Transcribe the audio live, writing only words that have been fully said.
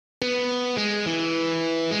Hello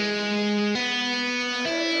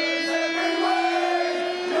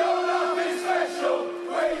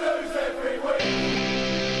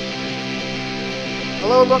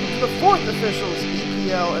and welcome to the fourth officials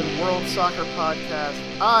EPL and World Soccer Podcast.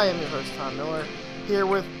 I am your host, Tom Miller, here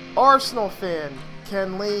with Arsenal fan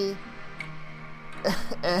Ken Lee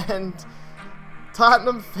and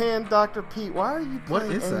Tottenham fan Dr. Pete. Why are you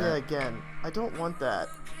playing Enya again? I don't want that.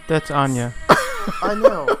 That's Anya. I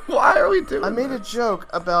know. Why are we doing I made this? a joke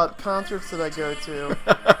about concerts that I go to,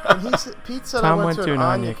 and Pete said Tom I went to an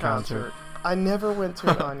Anya concert. I never went to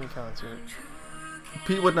an Anya concert.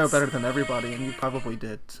 Pete would know better than everybody, and you probably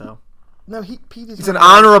did, so. No, Pete is. He's an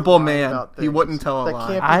honorable man. He wouldn't tell a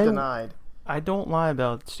lie. That can't be denied. I don't lie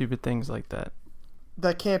about stupid things like that.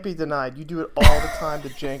 That can't be denied. You do it all the time to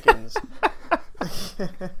Jenkins.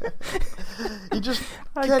 You just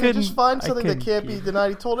find something that can't be denied.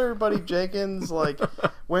 He told everybody Jenkins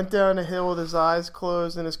went down a hill with his eyes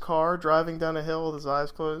closed in his car, driving down a hill with his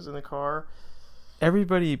eyes closed in the car.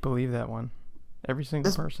 Everybody believed that one. Every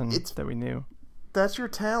single person that we knew. That's your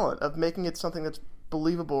talent of making it something that's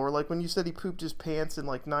believable. Or like when you said he pooped his pants in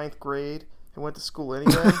ninth grade and went to school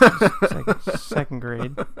anyway. Second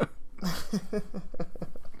grade.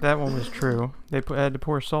 That one was true. They had to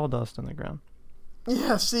pour sawdust on the ground.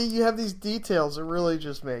 Yeah, see, you have these details that really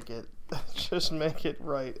just make it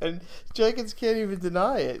right. And Jenkins can't even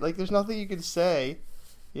deny it. There's nothing you can say,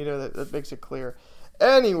 that makes it clear.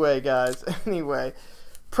 Anyway, guys,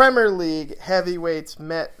 Premier League heavyweights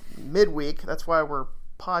met midweek. That's why we're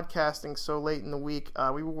podcasting so late in the week.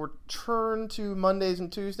 We will return to Mondays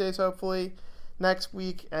and Tuesdays, hopefully, next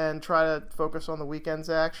week and try to focus on the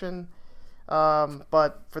weekend's action.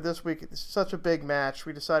 But for this week, it's such a big match,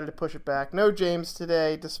 we decided to push it back. No James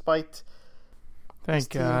today, despite his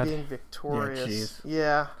team being victorious.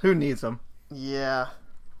 Yeah. Who needs him? Yeah.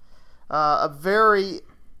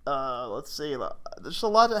 Let's see. There's a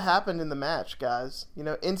lot that happened in the match, guys.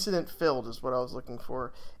 Incident-filled is what I was looking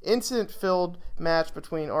for. Incident-filled match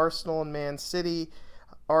between Arsenal and Man City.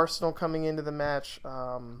 Arsenal coming into the match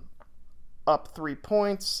up 3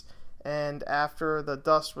 points. And after the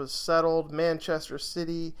dust was settled, Manchester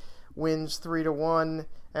City wins 3-1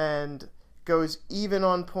 and goes even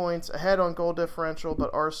on points, ahead on goal differential, but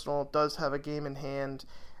Arsenal does have a game in hand.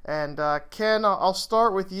 And Ken, I'll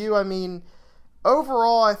start with you.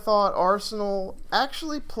 Overall, I thought Arsenal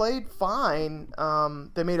actually played fine.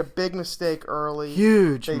 They made a big mistake early.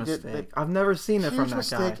 Huge mistake. I've never seen it from that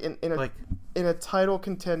guy. Huge mistake in a title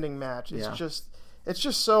contending match. It's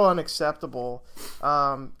just so unacceptable.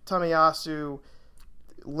 Tomiyasu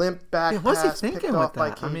limped back pass, what's he thinking picked with off by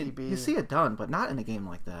that? KDB. You see it done, but not in a game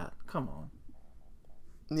like that. Come on.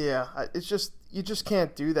 Yeah, it's just you just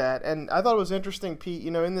can't do that. And I thought it was interesting, Pete.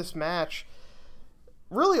 In this match,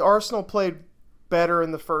 really Arsenal played better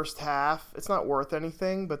in the first half. It's not worth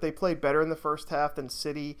anything, but they played better in the first half than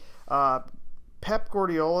City. Pep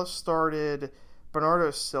Guardiola started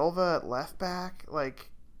Bernardo Silva at left back,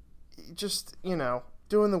 just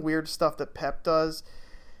doing the weird stuff that Pep does.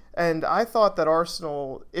 And I thought that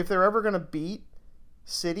Arsenal, if they're ever going to beat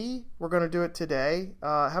City, we're going to do it today.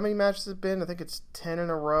 How many matches has it been? I think it's 10 in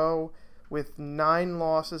a row with 9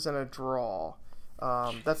 losses and a draw.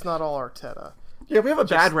 That's not all Arteta. Yeah, we have a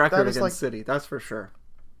bad record against City, that's for sure.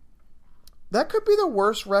 That could be the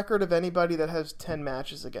worst record of anybody that has 10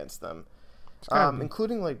 matches against them,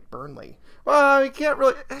 including Burnley. Well, I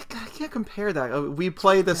can't compare that. We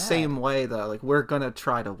play the same way though. We're gonna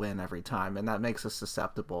try to win every time, and that makes us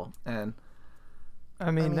susceptible. And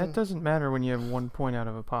that doesn't matter when you have 1 point out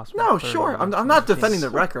of a possible. No, sure. I'm not defending the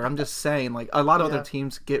record. I'm just saying, a lot of other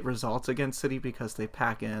teams get results against City because they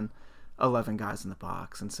pack in 11 guys in the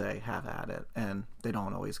box and say, have at it, and they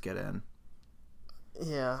don't always get in.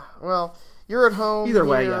 Yeah, well, you're at home. Either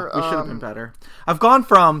way, we should have been better. I've gone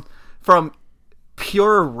from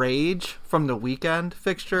pure rage from the weekend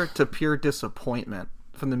fixture to pure disappointment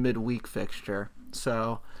from the midweek fixture.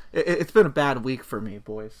 So it's been a bad week for me,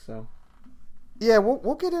 boys. So yeah,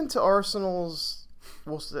 we'll get into Arsenal's.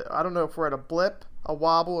 I don't know if we're at a blip, a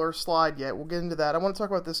wobble, or a slide yet. We'll get into that. I want to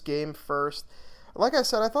talk about this game first. Like I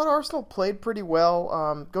said, I thought Arsenal played pretty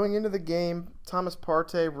well. Going into the game, Thomas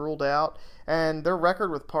Partey ruled out, and their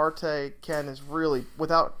record with Partey, Ken,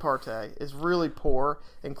 without Partey, is really poor,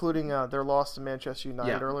 including their loss to Manchester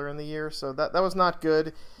United earlier in the year. So that was not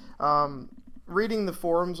good. Reading the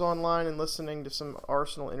forums online and listening to some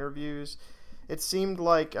Arsenal interviews, it seemed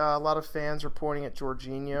like a lot of fans are pointing at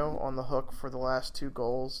Jorginho on the hook for the last 2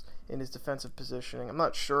 goals in his defensive positioning. I'm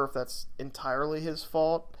not sure if that's entirely his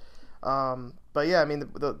fault. But yeah,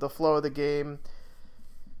 the flow of the game,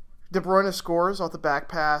 De Bruyne scores off the back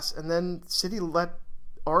pass, and then City let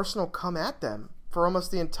Arsenal come at them for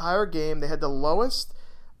almost the entire game. They had the lowest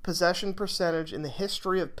possession percentage in the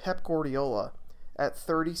history of Pep Guardiola at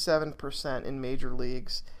 37% in major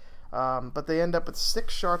leagues. But they end up with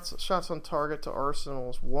 6 shots on target to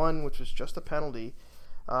Arsenal's 1, which was just a penalty.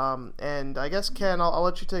 And I guess, Ken, I'll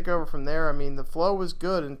let you take over from there. I mean, the flow was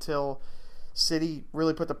good until City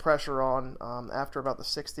really put the pressure on after about the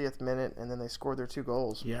 60th minute, and then they scored their 2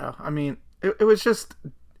 goals. Yeah, I mean, it was just,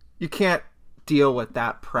 you can't deal with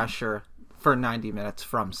that pressure for 90 minutes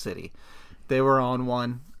from City. They were on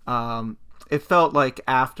one. It felt like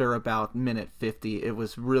after about minute 50, it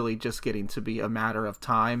was really just getting to be a matter of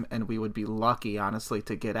time, and we would be lucky, honestly,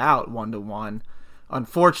 to get out 1-1.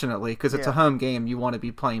 Unfortunately, because it's a home game, you want to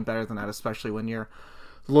be playing better than that, especially when you're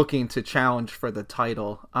looking to challenge for the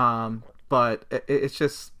title. But it's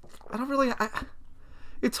just,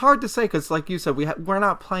 it's hard to say because, like you said, we're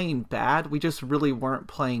not playing bad. We just really weren't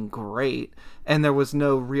playing great, and there was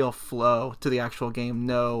no real flow to the actual game.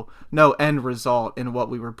 No end result in what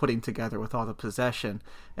we were putting together with all the possession,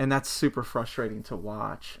 and that's super frustrating to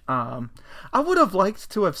watch. I would have liked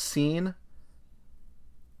to have seen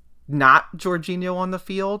not Jorginho on the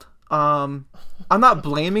field. I'm not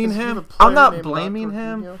blaming him.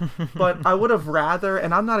 But I would have rather,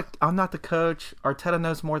 and I'm not the coach. Arteta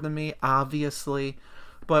knows more than me, obviously,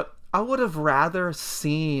 but I would have rather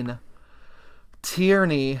seen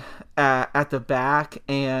Tierney at the back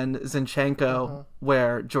and Zinchenko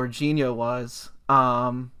where Jorginho was,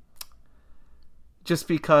 just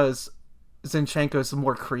because Zinchenko's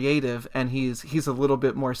more creative and he's a little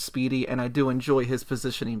bit more speedy, and I do enjoy his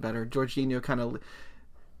positioning better. Jorginho kind of,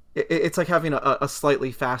 it's like having a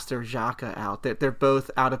slightly faster Xhaka out. They're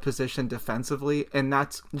both out of position defensively, and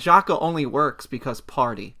that's, Xhaka only works because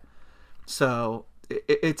Partey. So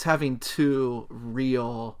it's having 2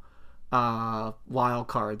 real wild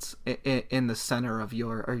cards in the center of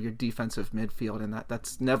your defensive midfield, and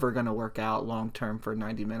that's never going to work out long term for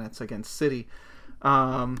 90 minutes against City.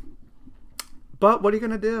 But what are you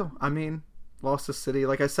going to do? I mean, lost to City.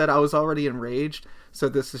 Like I said, I was already enraged, so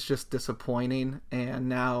this is just disappointing. And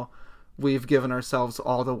now we've given ourselves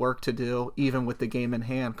all the work to do, even with the game in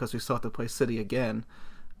hand, because we still have to play City again.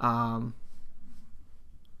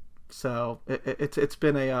 So it's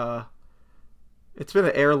been an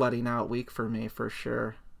air letting out week for me, for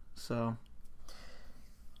sure. So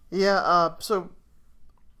yeah. So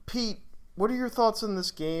Pete, what are your thoughts on this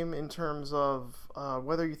game in terms of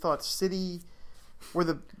whether you thought City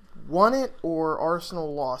won it or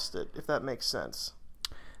Arsenal lost it, if that makes sense?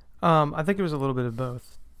 I think it was a little bit of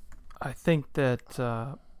both. I think that,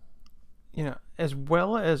 as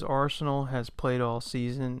well as Arsenal has played all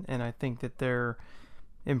season, and I think that their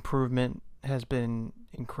improvement has been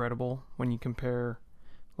incredible when you compare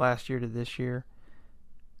last year to this year,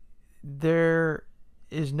 there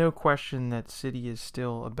is no question that City is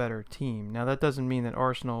still a better team. Now, that doesn't mean that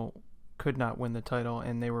Arsenal could not win the title,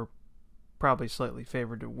 and they were probably slightly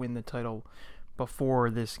favored to win the title before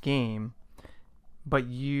this game, but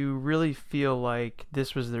you really feel like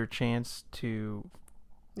this was their chance to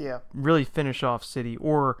really finish off City,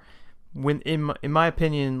 or when in my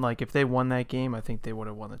opinion, like if they won that game, I think they would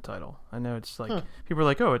have won the title. I know it's like people are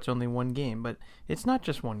like, oh, it's only one game, but it's not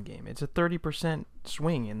just one game. It's a 30%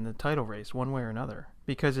 swing in the title race, one way or another,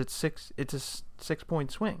 because it's a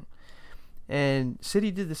 6-point swing. And City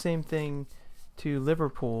did the same thing to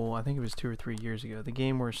Liverpool. I think it was 2 or 3 years ago. The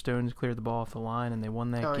game where Stones cleared the ball off the line and they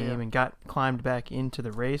won that game and climbed back into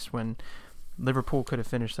the race when Liverpool could have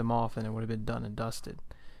finished them off and it would have been done and dusted.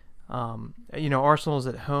 Arsenal's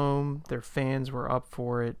at home. Their fans were up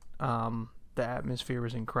for it. The atmosphere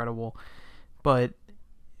was incredible. But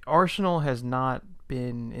Arsenal has not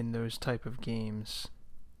been in those type of games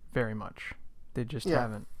very much. They just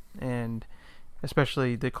haven't. And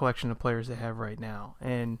especially the collection of players they have right now.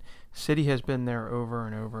 And City has been there over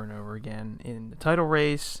and over and over again in the title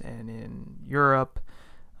race and in Europe.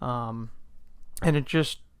 And it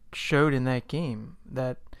just showed in that game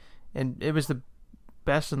and it was the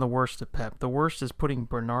best and the worst of Pep. The worst is putting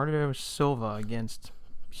Bernardo Silva against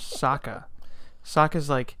Saka. Saka's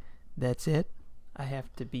like, that's it? I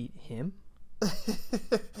have to beat him?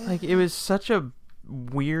 Like, it was such a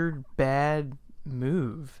weird, bad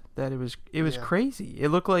move that it was crazy. It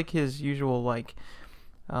looked like his usual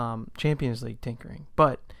Champions League tinkering.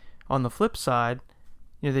 But on the flip side,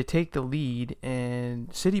 they take the lead,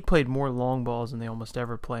 and City played more long balls than they almost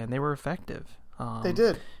ever play, and they were effective. They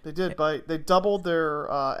did. They doubled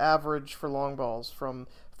their average for long balls from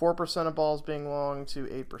 4% of balls being long to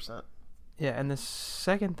 8%. Yeah, and the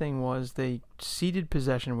second thing was they ceded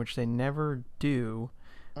possession, which they never do,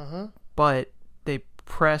 but they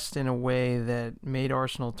pressed in a way that made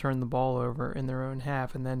Arsenal turn the ball over in their own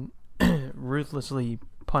half and then ruthlessly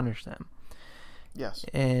punish them. Yes.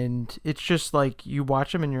 And it's just like you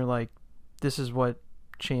watch them and you're like, this is what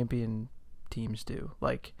champion teams do.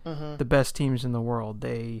 Like the best teams in the world,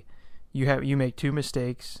 you make 2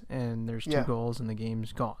 mistakes and there's 2 goals and the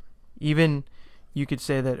game's gone. Even you could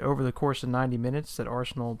say that over the course of 90 minutes that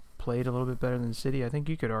Arsenal played a little bit better than City. I think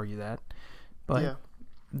you could argue that. But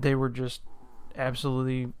they were just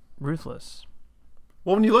absolutely ruthless.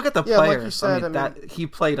 Well, when you look at the players, like you said, that he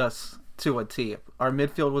played us to a T. Our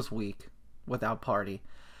midfield was weak without Partey.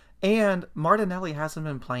 And Martinelli hasn't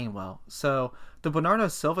been playing well. So the Bernardo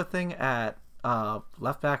Silva thing at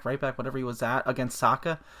left back, right back, whatever he was at against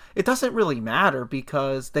Saka, it doesn't really matter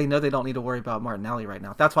because they know they don't need to worry about Martinelli right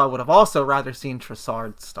now. That's why I would have also rather seen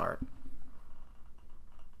Trossard start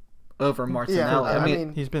over Martinelli. Yeah, I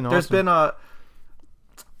mean, he's been there's awesome. been a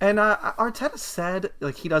and Arteta said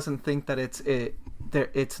like he doesn't think that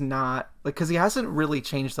it's not like because he hasn't really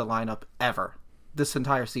changed the lineup ever this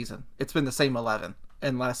entire season. It's been the same 11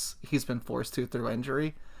 unless he's been forced to through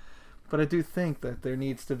injury. But I do think that there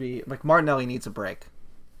needs to be like Martinelli needs a break.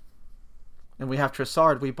 And we have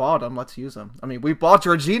Trossard. We bought him. Let's use him. I mean, we bought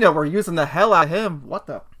Jorginho. We're using the hell out of him. What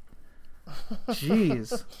the?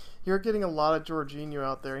 Jeez. You're getting a lot of Jorginho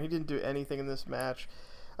out there, and he didn't do anything in this match.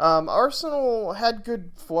 Arsenal had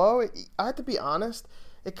good flow. I have to be honest.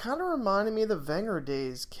 It kind of reminded me of the Wenger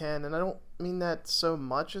days, Ken, and I don't mean that so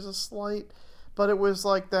much as a slight, but it was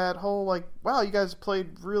like that whole like, wow, you guys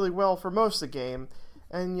played really well for most of the game,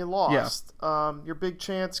 and you lost. Yeah. Your big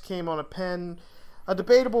chance came on a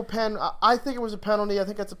debatable pen. I think it was a penalty. I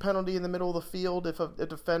think that's a penalty in the middle of the field if a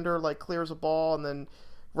defender like clears a ball and then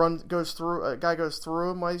a guy goes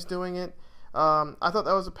through him while he's doing it. I thought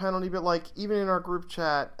that was a penalty, but like even in our group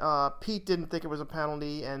chat, Pete didn't think it was a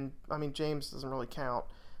penalty, and I mean James doesn't really count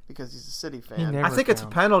because he's a City fan. I think it's a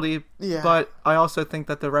penalty, but I also think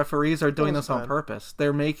that the referees are doing this on purpose.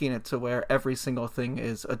 They're making it to where every single thing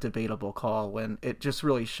is a debatable call when it just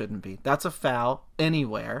really shouldn't be. That's a foul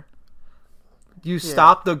anywhere. You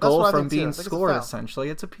stop the goal from being scored, essentially.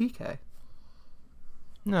 It's a PK.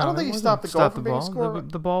 No, I don't think he stopped the goal from being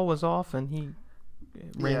scored. The ball was off, and he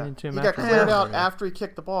ran into him. He got cleared out after he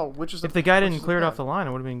kicked the ball, which is if the guy didn't clear it off the line,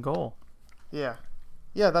 it would have been goal. Yeah,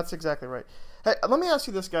 that's exactly right. Hey, let me ask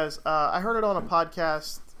you this, guys. I heard it on a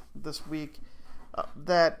podcast this week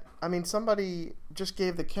that somebody just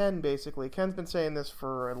gave the Ken basically. Ken's been saying this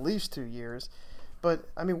for at least 2 years, but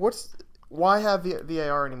I mean, why have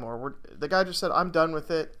VAR anymore? The guy just said, I'm done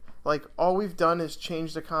with it. Like, all we've done is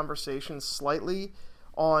change the conversation slightly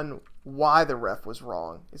on why the ref was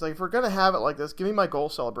wrong. He's like, if we're going to have it like this, give me my goal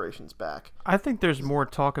celebrations back. I think there's more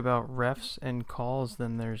talk about refs and calls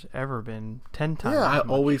than there's ever been 10 times. Yeah, I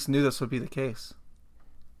always knew this would be the case.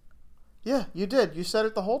 Yeah, you did. You said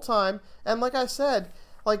it the whole time. And like I said,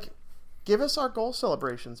 like, give us our goal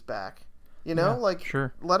celebrations back. You know,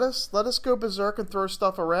 sure. Let us go berserk and throw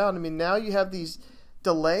stuff around. I mean, now you have these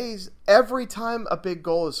delays every time a big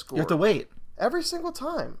goal is scored. You have to wait. Every single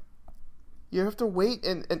time. You have to wait,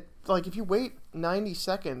 and like if you wait 90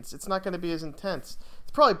 seconds, it's not going to be as intense.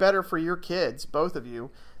 It's probably better for your kids, both of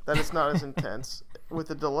you, that it's not as intense with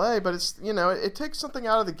the delay, but it's, it takes something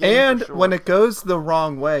out of the game. And for sure. when it goes the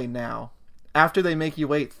wrong way now, after they make you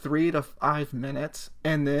wait 3 to 5 minutes,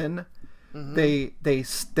 and then they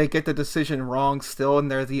get the decision wrong still,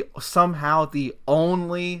 and they're somehow the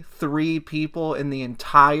only 3 people in the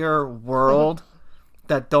entire world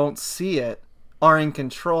that don't see it are in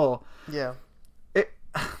control. Yeah.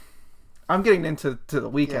 I'm getting into the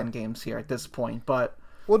weekend games here at this point, but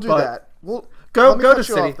we'll do that. We'll go to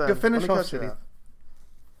City. Go finish off City.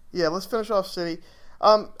 Yeah, let's finish off City.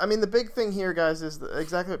 The big thing here, guys, is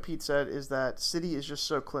exactly what Pete said, is that City is just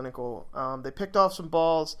so clinical. They picked off some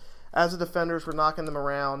balls as the defenders were knocking them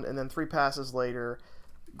around, and then 3 passes later,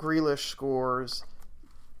 Grealish scores.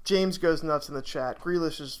 James goes nuts in the chat.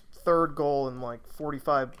 Grealish's 3rd goal in like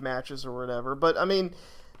 45 matches or whatever. But,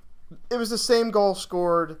 it was the same goal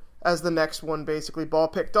scored as the next one, basically. Ball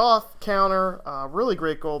picked off, counter. Really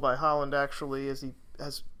great goal by Haaland, actually, as he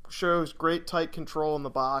shows great tight control in the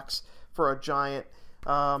box for a giant.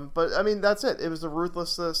 But that's it. It was the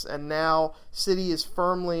ruthlessness, and now City is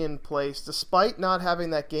firmly in place, despite not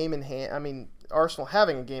having that game in hand. Arsenal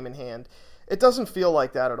having a game in hand. It doesn't feel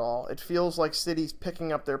like that at all. It feels like City's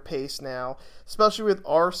picking up their pace now, especially with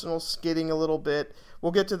Arsenal skidding a little bit.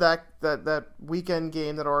 We'll get to that weekend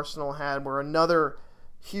game that Arsenal had where another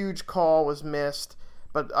huge call was missed.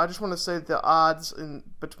 But I just want to say the odds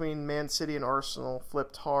between Man City and Arsenal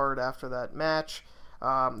flipped hard after that match.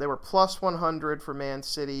 They were plus 100 for Man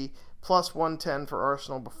City, plus 110 for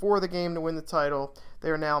Arsenal before the game to win the title. They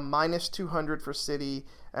are now minus 200 for City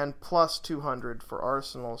and plus 200 for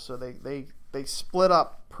Arsenal. So they split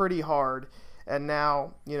up pretty hard. And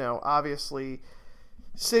now, obviously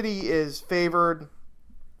City is favored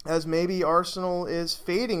as maybe Arsenal is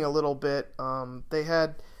fading a little bit. They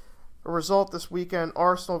had a result this weekend,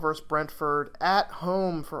 Arsenal versus Brentford, at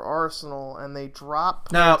home for Arsenal, and they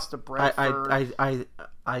dropped points to Brentford.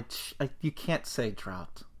 You can't say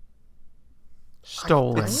dropped.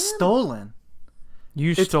 Stolen. It's stolen.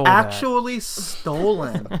 It's actually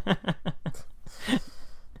stolen.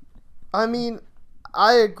 I mean,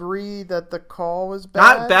 I agree that the call was bad.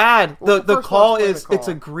 Not bad. Well, the call is it's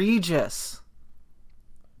egregious.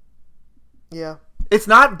 Yeah. It's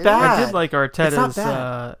not bad. I did like Arteta's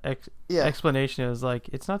explanation. It was like,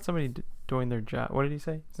 it's not somebody doing their job. What did he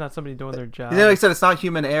say? It's not somebody doing their job. Like I said, it's not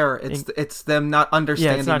human error. It's them not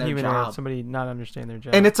understanding it's not their human job. error. It's somebody not understanding their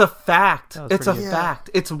job. And it's a fact. It's a good. fact.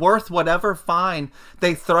 It's worth whatever fine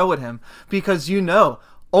they throw at him because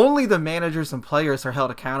only the managers and players are held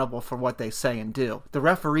accountable for what they say and do. The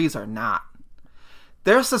referees are not.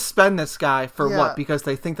 They'll suspend this guy for what? Because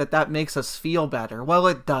they think that makes us feel better. Well,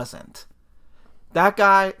 it doesn't. That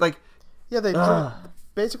guy, they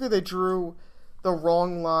drew the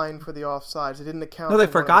wrong line for the offsides. They didn't account. No, they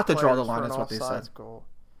for forgot to draw the line. Is what they said. Goal.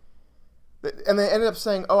 And they ended up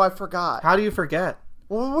saying, "Oh, I forgot." How do you forget?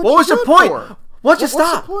 Well, what was your point? What'd you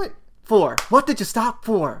stop What's the point? for? What did you stop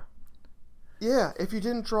for? Yeah, if you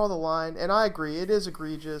didn't draw the line, and I agree, it is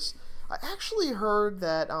egregious. I actually heard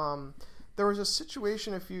that there was a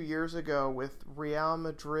situation a few years ago with Real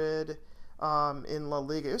Madrid in La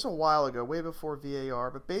Liga. It was a while ago, way before VAR.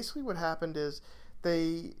 But basically, what happened is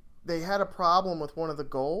they had a problem with one of the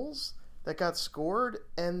goals that got scored,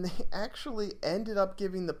 and they actually ended up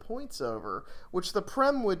giving the points over, which the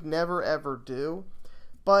Prem would never ever do.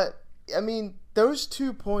 But I mean, those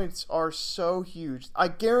 2 points are so huge. I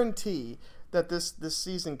guarantee that this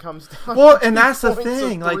season comes down. Well, and that's the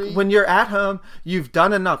thing. Like when you're at home, you've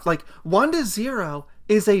done enough. Like 1-0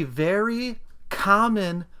 is a very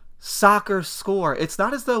common soccer score. It's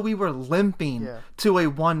not as though we were limping to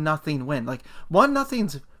a 1-0 win. Like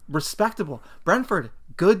 1-0's respectable. Brentford,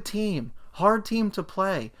 good team, hard team to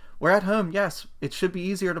play. We're at home, yes, it should be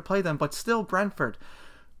easier to play them, but still Brentford.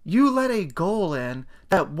 You let a goal in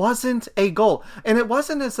that wasn't a goal. And it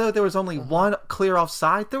wasn't as though there was only one clear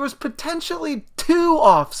offside. There was potentially 2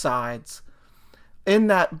 offsides in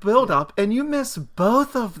that build-up, and you miss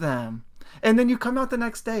both of them. And then you come out the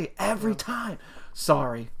next day every time.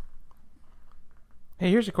 Sorry. Hey,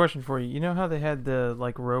 here's a question for you. You know how they had the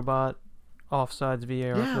robot offsides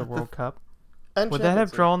VAR for the World Cup? Would that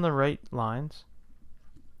have drawn the right lines?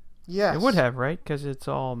 Yes. It would have, right? Because it's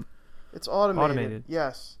all... It's automated.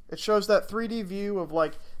 Yes. It shows that 3D view of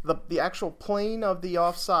the actual plane of the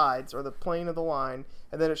offsides or the plane of the line,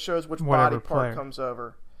 and then it shows which body part comes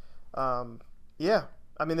over. Yeah.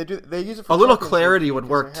 I mean, they use it for a little clarity would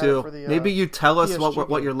work too. Maybe you tell us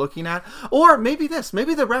what you're looking at, or maybe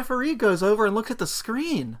the referee goes over and looks at the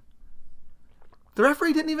screen. The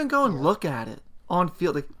referee didn't even go and look at it on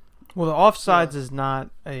field. Well, the offsides is not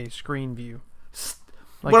a screen view.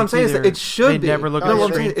 What I'm saying is that it should be. They never look at the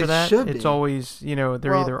screen for that. Should be. It's always, they're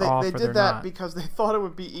either off or they're not. They did that because they thought it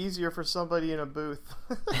would be easier for somebody in a booth.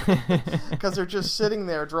 Because they're just sitting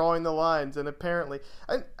there drawing the lines, and apparently...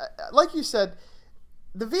 like you said,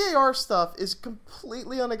 the VAR stuff is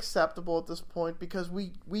completely unacceptable at this point because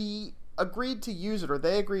we agreed to use it, or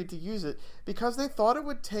they agreed to use it, because they thought it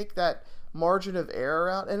would take that margin of error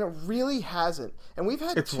out, and it really hasn't. And we've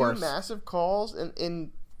had two massive calls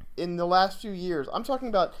in the last few years. I'm talking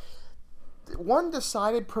about one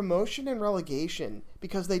decided promotion and relegation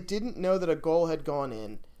because they didn't know that a goal had gone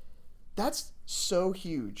in. That's so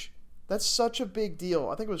huge. That's such a big deal.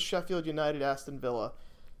 I think it was Sheffield United, Aston Villa,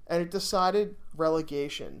 and it decided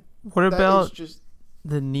relegation. What about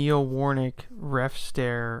the Neil Warnock ref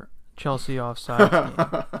stare Chelsea offside game?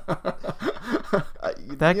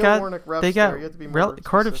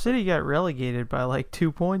 Cardiff City got relegated by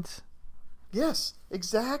 2 points. Yes,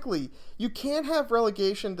 exactly. You can't have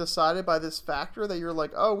relegation decided by this factor that you're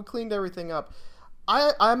like, oh, we cleaned everything up.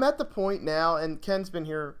 I'm at the point now, and Ken's been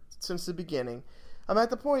here since the beginning, I'm at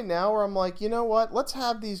the point now where I'm like, you know what? Let's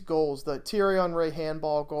have these goals. The Thierry Henry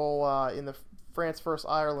handball goal in the France versus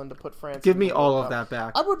Ireland to put France. Give me all of that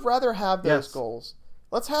back. I would rather have those goals.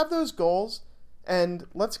 Let's have those goals, and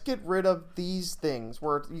let's get rid of these things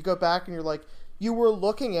where you go back and you're like, you were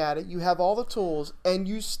looking at it, you have all the tools, and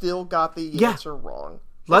you still got the answer wrong.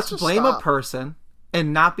 Let's blame a person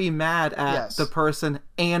and not be mad at the person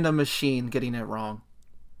and a machine getting it wrong.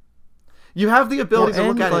 You have the ability to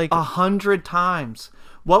look at like, it 100 times.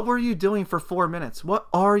 What were you doing for 4 minutes? What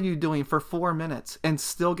are you doing for 4 minutes and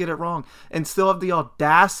still get it wrong and still have the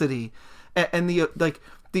audacity and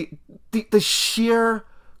the sheer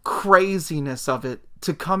craziness of it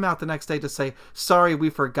to come out the next day to say, sorry, we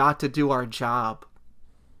forgot to do our job.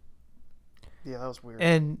 Yeah, that was weird.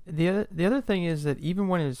 And the other thing is that even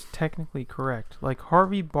when it's technically correct, like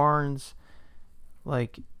Harvey Barnes,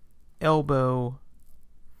 like elbow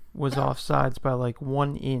was offsides by like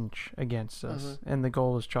 1 inch against us, and the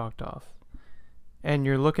goal was chalked off. And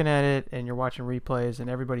you're looking at it, and you're watching replays, and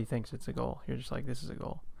everybody thinks it's a goal. You're just like, this is a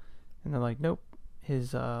goal. And they're like, nope,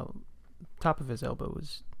 his top of his elbow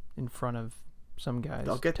was in front of some guy's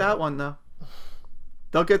They'll get toe. that one, though.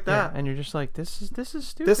 They'll get that. Yeah, and you're just like, this is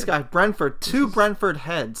stupid. This guy, Brentford, Brentford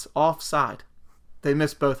heads offside. They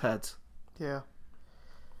missed both heads. Yeah.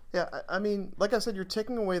 Yeah, I mean, like I said, you're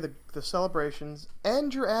taking away the celebrations,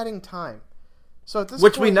 and you're adding time. So at this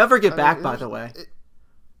Which point, we never get back, by the way.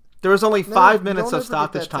 There was only 5 minutes of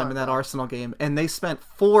stoppage time in that Arsenal game, and they spent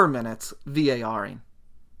 4 minutes VARing.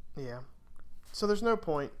 Yeah. So there's no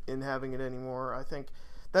point in having it anymore. I think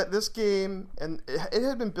that this game, and it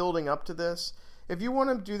had been building up to this. If you want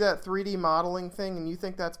to do that 3D modeling thing and you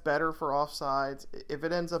think that's better for offsides, if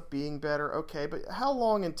it ends up being better, okay. But how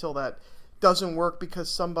long until that doesn't work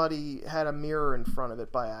because somebody had a mirror in front of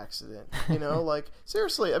it by accident? You know, like,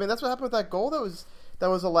 seriously. I mean, that's what happened with that goal that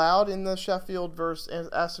was allowed in the Sheffield versus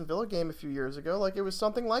Aston Villa game a few years ago. Like, it was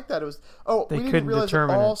something like that. It was, we didn't realize that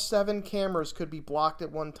all 7 cameras could be blocked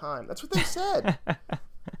at one time. That's what they said.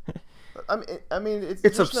 I mean,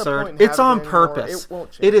 it's absurd. No it's on purpose. It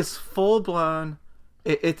won't change. It is full blown.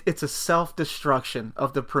 It's a self destruction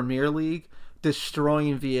of the Premier League,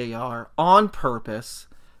 destroying VAR on purpose.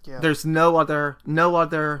 Yeah. There's no other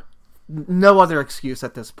excuse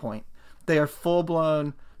at this point. They are full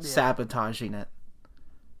blown sabotaging it,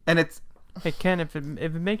 and it's. Hey Ken, if it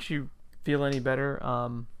makes you feel any better,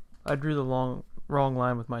 I drew the wrong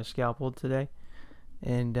line with my scalpel today,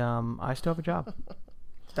 and I still have a job.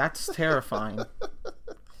 That's terrifying.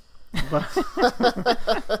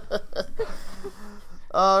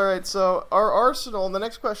 All right, so our Arsenal, the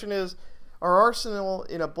next question is, are Arsenal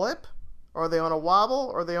in a blip? Are they on a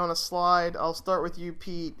wobble? Are they on a slide? I'll start with you,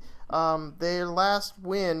 Pete. Their last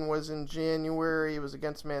win was in January. It was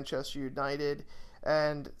against Manchester United.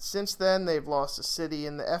 And since then, they've lost to City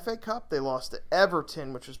in the FA Cup. They lost to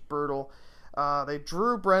Everton, which was brutal. They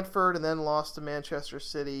drew Brentford and then lost to Manchester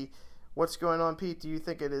City. What's going on, Pete? Do you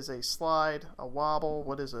think it is a slide, a wobble?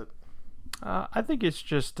 What is it? I think it's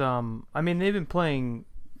just, I mean, they've been playing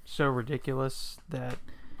so ridiculous that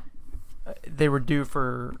they were due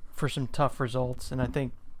for some tough results. And I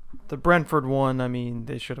think the Brentford one, I mean,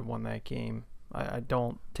 they should have won that game. I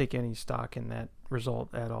don't take any stock in that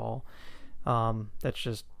result at all. That's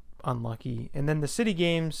just unlucky. And then the City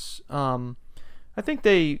games, I think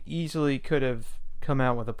they easily could have come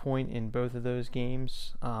out with a point in both of those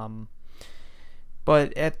games.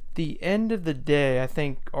 But at the end of the day, I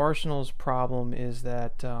think Arsenal's problem is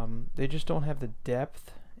that they just don't have the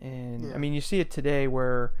depth. And I mean, you see it today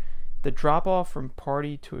where the drop-off from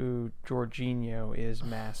Partey to Jorginho is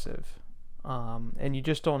massive. And you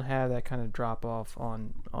just don't have that kind of drop-off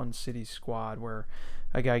on City's squad where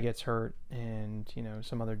a guy gets hurt and, you know,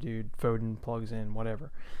 some other dude, Foden, plugs in,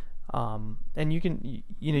 whatever. And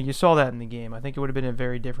you saw that in the game. I think it would have been a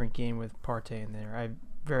very different game with Partey in there. I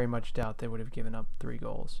very much doubt they would have given up 3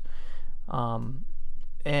 goals. And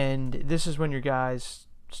this is when your guys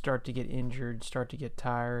start to get injured, start to get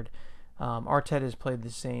tired. Arteta has played the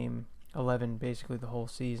same 11 basically the whole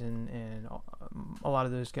season, and a lot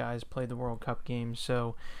of those guys played the World Cup games.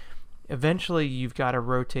 So eventually you've got to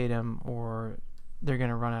rotate them or they're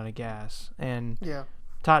going to run out of gas. And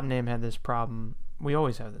Tottenham had this problem. We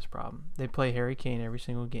always have this problem. They play Harry Kane every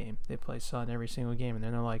single game. They play Son every single game. And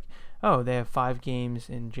then they're like, oh, they have 5 games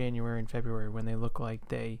in January and February when they look like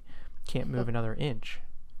they can't move another inch.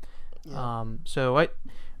 Yeah. So I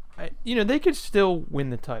they could still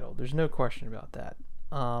win the title. There's no question about that.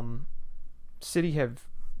 City have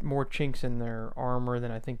more chinks in their armor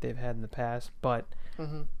than I think they've had in the past. But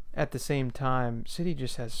at the same time, City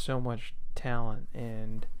just has so much talent,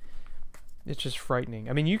 and it's just frightening.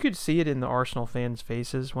 I mean, you could see it in the Arsenal fans'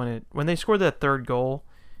 faces when they scored that 3rd goal.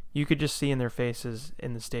 You could just see in their faces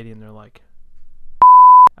in the stadium, they're like,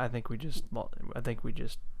 I think we just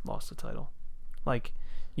lost the title. Like,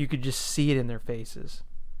 you could just see it in their faces.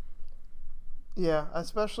 Yeah,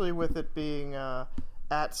 especially with it being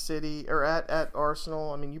at City or at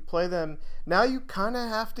Arsenal. I mean, you play them now. You kind of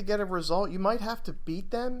have to get a result. You might have to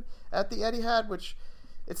beat them at the Etihad, which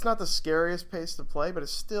it's not the scariest place to play, but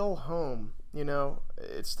it's still home.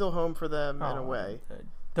 It's still home for them in a way.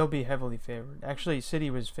 They'll be heavily favored. Actually, City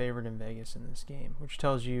was favored in Vegas in this game, which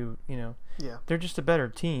tells you, they're just a better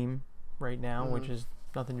team right now, which is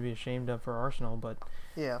nothing to be ashamed of for Arsenal. But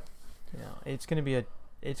it's gonna be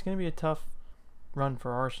a tough run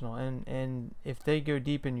for Arsenal, and if they go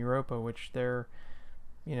deep in Europa, which they're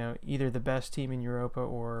either the best team in Europa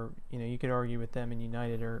or you could argue with them and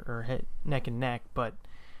United are neck and neck, but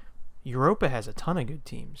Europa has a ton of good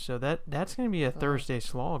teams, so that's going to be a Thursday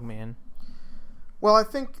slog, man. Well, I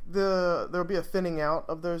think there'll be a thinning out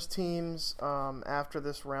of those teams after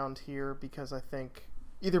this round here, because I think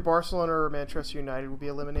either Barcelona or Manchester United will be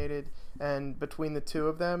eliminated, and between the two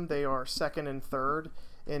of them, they are second and third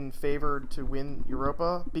in favored to win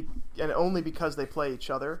Europa, and only because they play each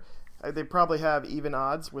other. They probably have even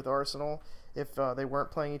odds with Arsenal if they weren't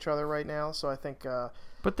playing each other right now. So I think.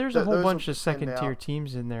 But there's a whole bunch of second-tier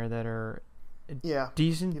teams in there that are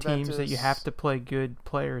decent Juventus. Teams that you have to play good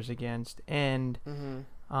players against, and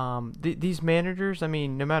these managers. I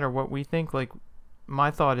mean, no matter what we think, like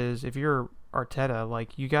my thought is, if you're Arteta,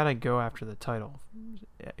 like you got to go after the title.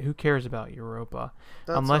 Who cares about Europa?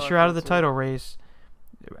 Unless you're out of the title race,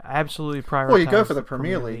 absolutely prioritize. Well, you go for the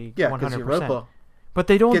Premier League, yeah, because Europa. But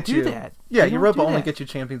they don't do that. Yeah, Europa only gets you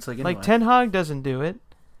Champions League anyway. Like Ten Hag doesn't do it.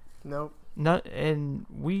 Nope. And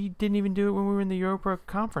we didn't even do it when we were in the Europa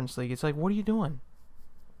Conference League. It's like, what are you doing?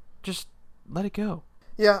 Just let it go.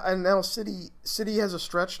 Yeah, and now City has a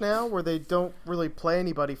stretch now where they don't really play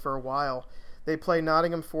anybody for a while. They play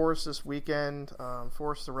Nottingham Forest this weekend.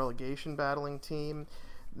 Forest, the relegation battling team.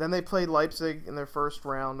 Then they play Leipzig in their first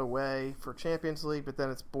round away for Champions League, but then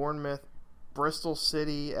it's Bournemouth, Bristol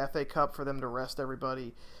City, FA Cup for them to rest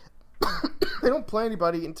everybody. They don't play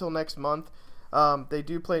anybody until next month. They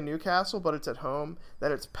do play Newcastle, but it's at home.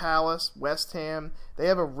 Then it's Palace, West Ham. They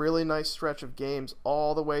have a really nice stretch of games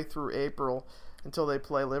all the way through April until they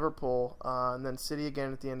play Liverpool, and then City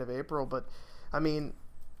again at the end of April. But, I mean,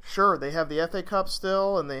 sure, they have the FA Cup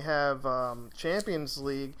still, and they have Champions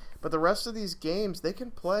League, but the rest of these games, they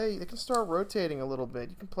can play. They can start rotating a little bit.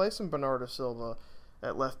 You can play some Bernardo Silva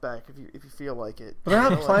at left back if you feel like it. But they're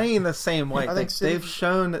not playing the same way. They've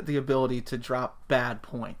shown the ability to drop bad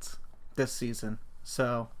points this season.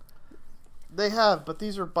 So they have, but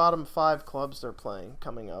these are bottom 5 clubs they're playing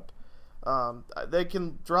coming up. They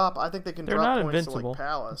can drop. I think they can drop points invincible. To like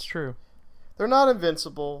Palace. That's true. They're not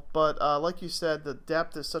invincible, but like you said, the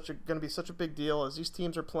depth is going to be such a big deal as these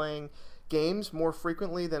teams are playing games more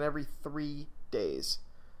frequently than every 3 days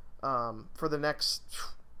for the next.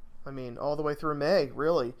 I mean, all the way through May,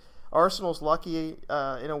 really. Arsenal's lucky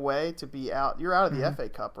in a way to be out. You're out of the FA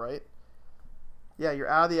Cup, right? Yeah, you're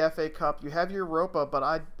out of the FA Cup. You have your Europa, but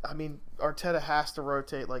I mean, Arteta has to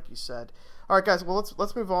rotate, like you said. All right, guys. Well,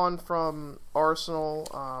 let's move on from Arsenal.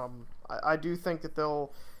 I do think that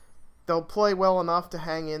they'll play well enough to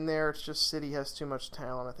hang in there. It's just City has too much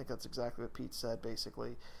talent. I think that's exactly what Pete said,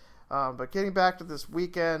 basically. But getting back to this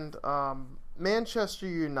weekend, Manchester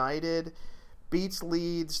United beats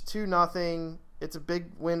Leeds 2-0. It's a big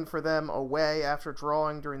win for them away after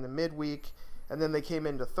drawing during the midweek, and then they came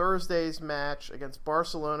into Thursday's match against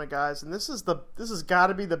Barcelona, guys. And this has got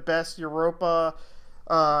to be the best Europa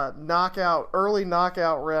early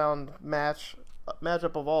knockout round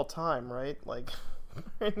matchup of all time, right? Like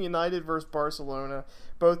United versus Barcelona,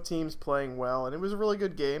 both teams playing well, and it was a really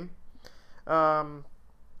good game.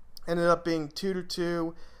 Ended up being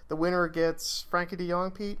 2-2. The winner gets Frankie de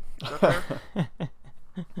Jong, Pete. Is that fair?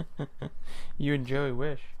 You and Joey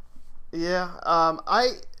wish. Yeah.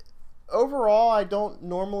 Overall, I don't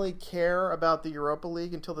normally care about the Europa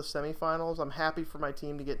League until the semifinals. I'm happy for my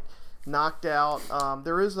team to get knocked out.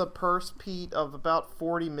 There is a purse, Pete, of about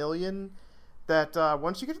 $40 million that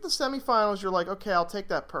once you get to the semifinals, you're like, okay, I'll take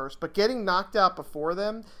that purse. But getting knocked out before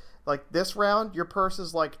them, like this round, your purse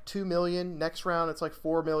is like $2 million. Next round, it's like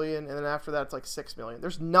 $4 million, and then after that, it's like $6 million.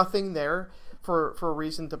 There's nothing there for a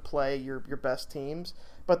reason to play your best teams.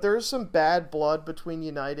 But there is some bad blood between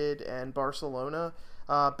United and Barcelona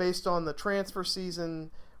based on the transfer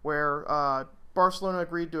season, where Barcelona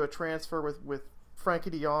agreed to a transfer with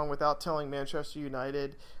Frankie de Jong without telling Manchester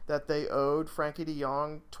United that they owed Frankie de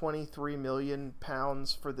Jong £23 million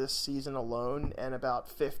for this season alone, and about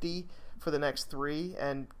 50 for the next 3,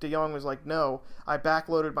 and de Jong was like, no, I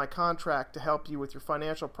backloaded my contract to help you with your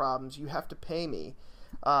financial problems. You have to pay me,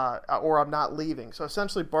 or I'm not leaving. So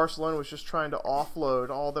essentially Barcelona was just trying to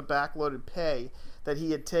offload all the backloaded pay that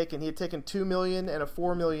he had taken. He had taken £2 million and a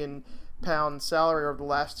 £4 million salary over the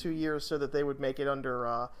last 2 years so that they would make it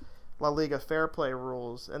under La Liga fair play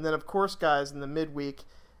rules. And then, of course, guys, in the midweek,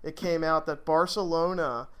 it came out that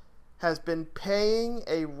Barcelona has been paying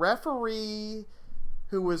a referee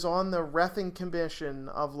who was on the reffing commission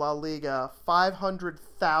of La Liga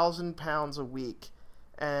 £500,000 a week.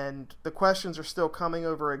 And the questions are still coming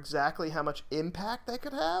over exactly how much impact they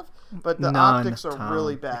could have, but the optics are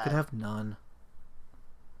really bad. They could have none.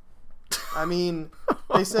 I mean,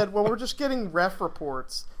 they said, well, we're just getting ref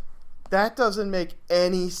reports. That doesn't make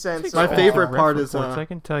any sense My at all. favorite part is... I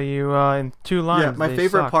can tell you in 2 lines. Yeah, my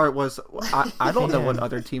favorite suck. part was, I don't know what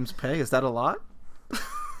other teams pay. Is that a lot?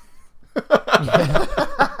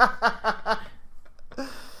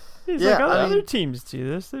 He's Yeah, like, I other mean- teams do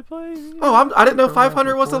this. They play. Oh, I didn't know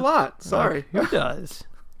 500 was a lot. Sorry. Who does?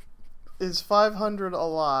 Is 500 a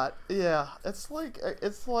lot? Yeah, it's like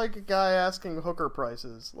a guy asking hooker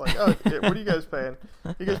prices. Like, oh, what are you guys paying?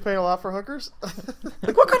 You guys paying a lot for hookers?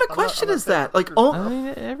 Like, what kind of question is that? Like, I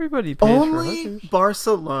mean, everybody pays for only hookers.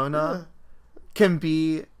 Barcelona can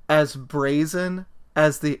be as brazen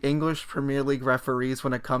as the English Premier League referees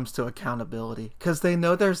when it comes to accountability, because they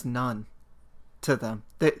know there's none to them.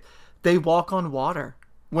 They walk on water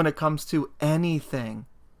when it comes to anything.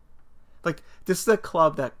 Like, this is a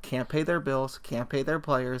club that can't pay their bills, can't pay their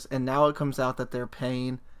players, and now it comes out that they're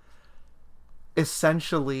paying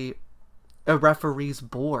essentially a referee's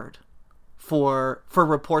board for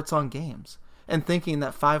reports on games, and thinking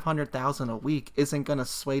that $500,000 a week isn't going to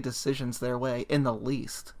sway decisions their way in the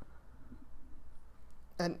least.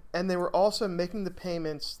 And they were also making the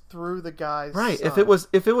payments through the guy's Right. son,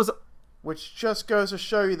 If it was which just goes to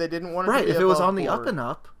show you they didn't want it to right, be if it was above on the up board. and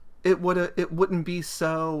up, it wouldn't be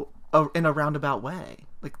so in a roundabout way.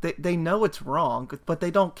 Like, they know it's wrong, but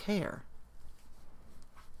they don't care.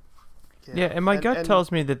 Yeah, and my gut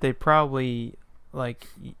tells me that they probably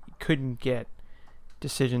couldn't get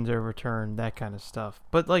decisions overturned, that kind of stuff.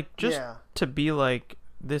 But just to be like,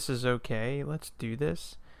 this is okay, let's do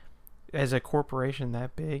this, as a corporation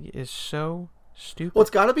that big is so stupid. Well,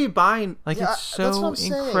 it's got to be buying. It's so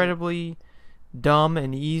incredibly dumb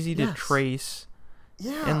and easy to trace.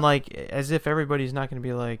 Yeah. And as if everybody's not going to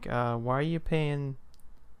be like, why are you paying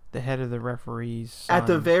the head of the referees? At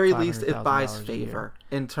the very least, it buys $500,000 favor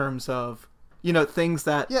in terms of, things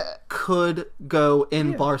that Yeah. could go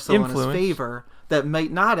in Barcelona's Influence. favor that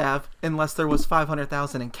might not have unless there was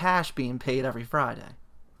 $500,000 in cash being paid every Friday.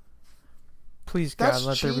 Please, God, That's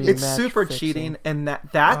let there be cheating. It's match super fixing. cheating, and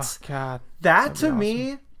that's Oh, God. that That'd to be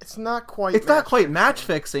me. It's not quite. It's not quite fixing, match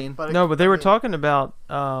fixing. but No, but they I were mean, talking about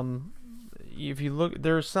if you look,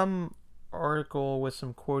 there's some article with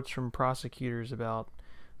some quotes from prosecutors about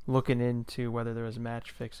looking into whether there was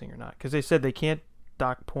match fixing or not, because they said they can't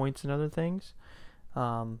dock points and other things,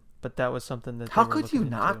 but that was something that How they were could you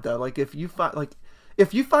looking not into. though? Like, if you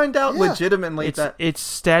find out legitimately that Its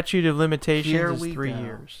statute of limitations Here is we 3 go.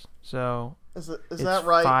 years, so Is it's that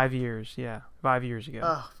right? 5 years. Yeah, 5 years ago.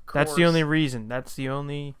 Of That's the course. only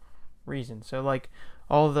reason. So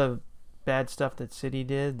all the bad stuff that City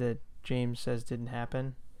did that James says didn't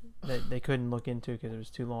happen, that they couldn't look into because it was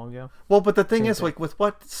too long ago. Well, but the thing Same is, thing. like, with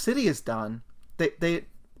what City has done, they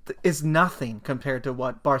is nothing compared to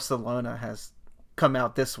what Barcelona has come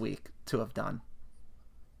out this week to have done.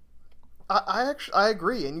 I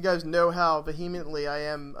agree, and you guys know how vehemently I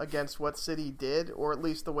am against what City did, or at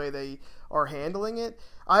least the way they are handling it.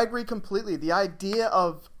 I agree completely. The idea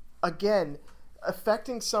of, again,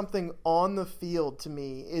 affecting something on the field to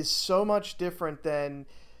me is so much different than,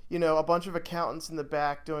 a bunch of accountants in the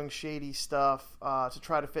back doing shady stuff to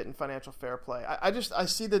try to fit in financial fair play. I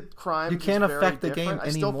see the crime. You can't as very affect the game different. I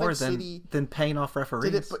any still more think City than paying off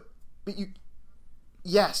referees. did it, but you.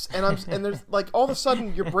 Yes, and there's all of a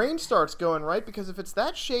sudden your brain starts going, right, because if it's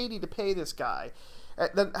that shady to pay this guy,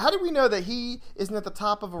 then how do we know that he isn't at the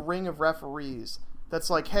top of a ring of referees that's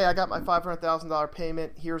like, hey, I got my $500,000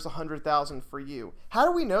 payment, here's $100,000 for you? How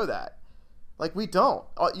do we know that? We don't.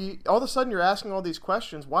 All of a sudden you're asking all these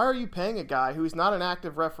questions. Why are you paying a guy who's not an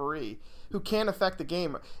active referee, who can't affect the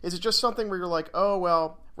game? Is it just something where you're like, oh,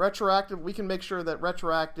 well, we can make sure that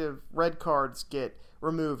retroactive red cards get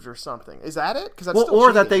removed or something? Is that it? Because that's still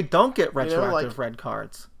or that cheating. they don't get retroactive red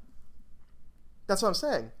cards. That's what I'm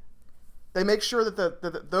saying. They make sure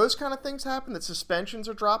that those kind of things happen, that suspensions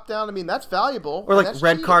are dropped down. I mean, that's valuable. Or and that's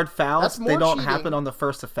red cheating. card fouls, That's more they don't cheating. happen on the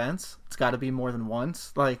first offense. It's got to be more than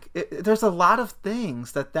once. There's a lot of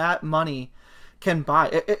things that money can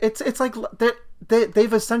buy. It's like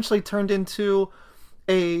they've essentially turned into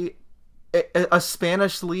a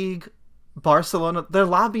Spanish league Barcelona. They're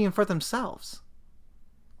lobbying for themselves.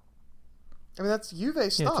 I mean, that's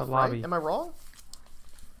Juve stuff, a lobby. right? Am I wrong?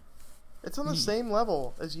 It's on the same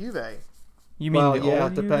level as Juve. You mean Well, the yeah,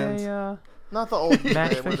 old it depends. Juve, Not the old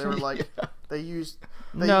Match Juve where they were fixing? like They used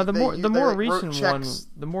the more recent one, checks.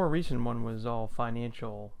 the more recent one was all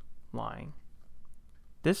financial lying.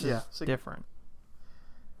 This is different.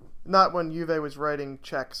 Not when Juve was writing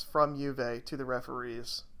checks from Juve to the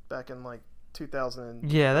referees back in like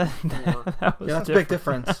 2000. Yeah, that was that's a big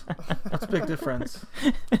difference. That's a big difference.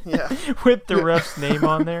 Yeah, with the ref's name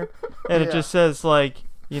on there, and it just says like,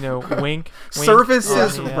 wink.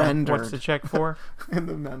 Services rendered. What's the check for? In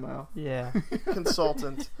the memo. Yeah.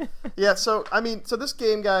 Consultant. Yeah, so this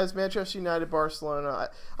game, guys, Manchester United, Barcelona.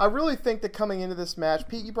 I really think that coming into this match,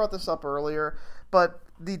 Pete, you brought this up earlier, but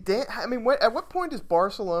at what point does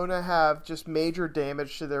Barcelona have just major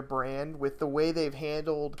damage to their brand with the way they've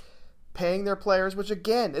handled paying their players, which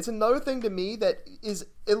again, it's another thing to me that is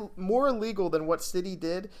more illegal than what City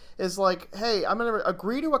did, is like, hey, I'm going to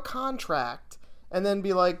agree to a contract and then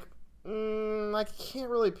be like, I can't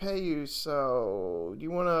really pay you, so do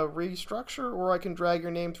you want to restructure, or I can drag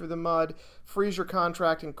your name through the mud, freeze your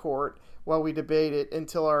contract in court while we debate it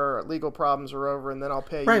until our legal problems are over, and then I'll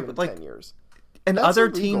pay you in 10 years. And that's other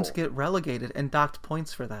illegal. Teams get relegated and docked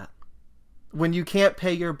points for that. When you can't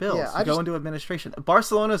pay your bills, you go into administration.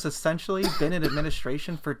 Barcelona's essentially been in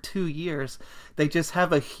administration for 2 years. They just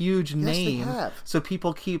have a huge name, so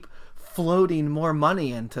people keep floating more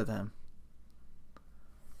money into them.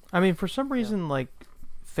 I mean, for some reason, like,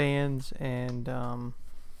 fans and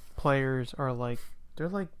players are like, they're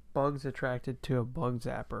like bugs attracted to a bug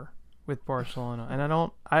zapper with Barcelona, and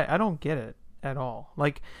I don't get it at all.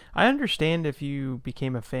 Like, I understand if you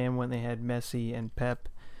became a fan when they had Messi and Pep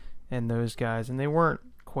and those guys, and they weren't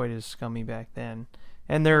quite as scummy back then.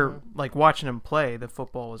 And they're like, watching them play, the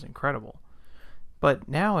football was incredible. But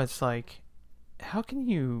now it's like, how can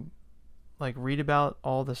you like read about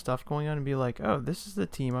all the stuff going on and be like, oh, this is the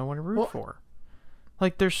team I want to root for?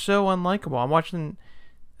 Like, they're so unlikable.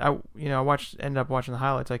 Ended up watching the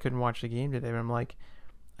highlights. I couldn't watch the game today, but I'm like,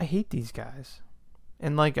 I hate these guys.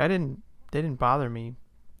 And like, they didn't bother me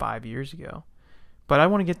 5 years ago. But I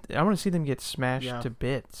want to see them get smashed to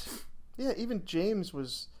bits. Yeah, even James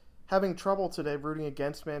was having trouble today rooting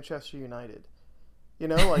against Manchester United.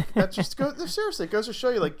 Like, that just seriously, it goes to show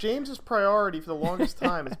you, like, James's priority for the longest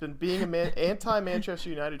time has been being an anti-Manchester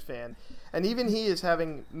United fan. And even he is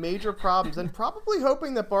having major problems and probably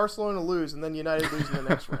hoping that Barcelona lose and then United lose in the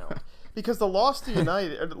next round. Because the loss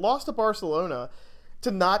to Barcelona, to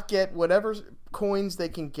not get whatever coins they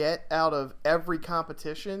can get out of every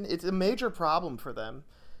competition, it's a major problem for them.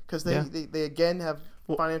 Because they again have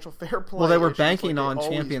financial fair play. Well, they were banking on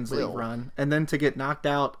Champions League run, and then to get knocked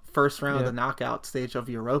out first round of the knockout stage of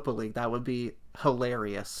Europa League, that would be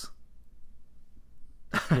hilarious.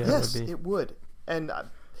 Yes, it would. And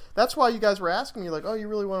that's why you guys were asking me, like, oh, you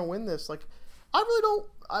really want to win this? Like, I really don't.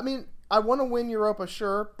 I mean, I want to win Europa,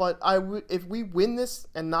 sure, but if we win this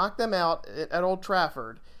and knock them out at Old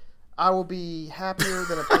Trafford, I will be happier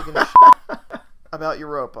than a pig in shit about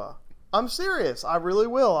Europa. I'm serious. I really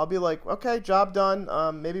will. I'll be like, okay, job done.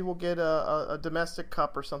 Maybe we'll get a domestic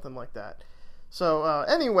cup or something like that. So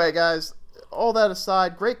anyway, guys, all that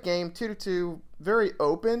aside, great game, 2-2, very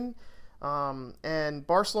open. And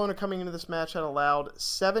Barcelona coming into this match had allowed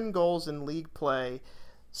 7 goals in league play.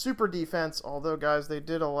 Super defense, although, guys, they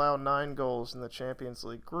did allow 9 goals in the Champions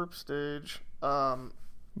League group stage.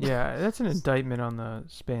 Yeah, that's an indictment on the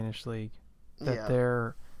Spanish league, that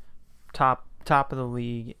they're top of the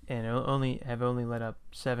league and have only let up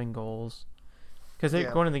 7 goals. Because they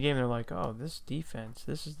go into the game, they're like, oh, this defense,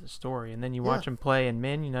 this is the story. And then you watch them play, and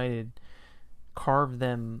Man United carved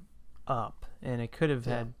them up, and it could have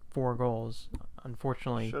had 4 goals.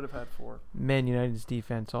 Unfortunately, should have had 4. Man United's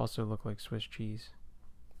defense also looked like Swiss cheese.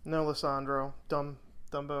 No Lissandro,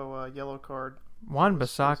 Dumbo yellow card.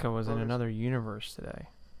 Wan-Bissaka was in another universe today.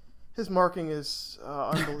 His marking is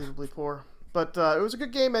unbelievably poor. But it was a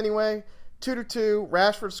good game anyway. 2-2.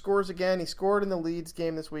 Rashford scores again. He scored in the Leeds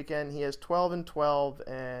game this weekend. He has 12-12,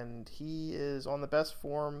 and he is on the best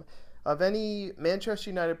form of any Manchester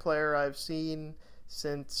United player I've seen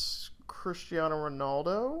since Cristiano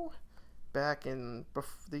Ronaldo back in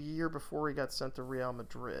the year before he got sent to Real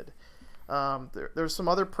Madrid. There's some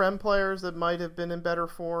other Prem players that might have been in better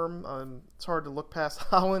form. It's hard to look past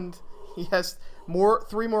Haaland. He has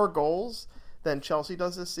 3 more goals than Chelsea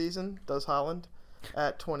does this season, does Haaland,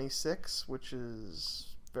 at 26, which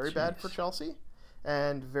is very bad for Chelsea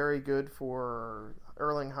and very good for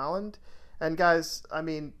Erling Haaland. And guys, I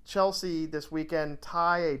mean, Chelsea this weekend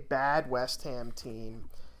tie a bad West Ham team.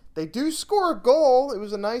 They do score a goal. It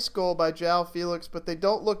was a nice goal by João Felix, but they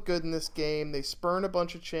don't look good in this game. They spurn a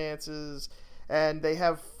bunch of chances, and they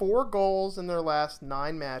have 4 goals in their last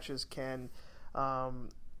 9 matches, Ken.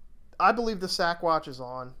 I believe the sack watch is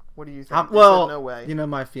on What do you think? Well, no way. you know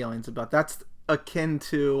my feelings about that's akin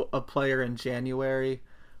to a player in January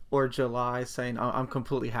or July saying, I'm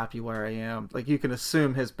completely happy where I am. Like, you can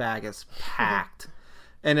assume his bag is packed.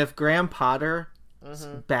 And if Graham Potter's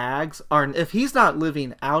bags aren't, if he's not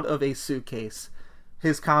living out of a suitcase,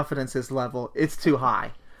 his confidence is level, it's too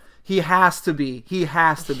high. He has to be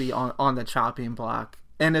on the chopping block.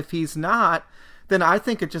 And if he's not, then I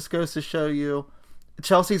think it just goes to show you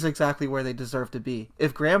Chelsea's exactly where they deserve to be.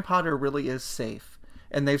 If Graham Potter really is safe,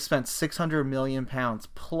 and they've spent £600 million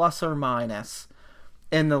plus or minus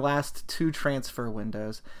in the last 2 transfer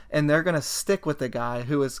windows, and they're going to stick with the guy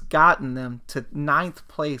who has gotten them to 9th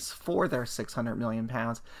place for their £600 million,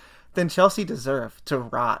 then Chelsea deserve to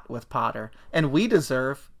rot with Potter. And we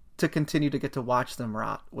deserve to continue to get to watch them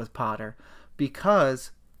rot with Potter,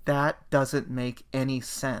 because that doesn't make any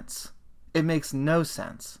sense. It makes no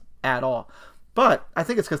sense at all. But I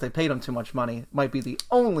think it's because they paid him too much money. Might be the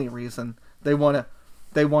only reason they want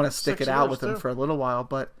to stick it out with him for a little while.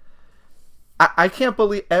 But I can't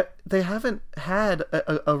believe they haven't had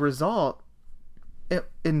a result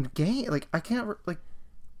in game. Like, I can't, like,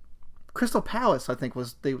 Crystal Palace, I think,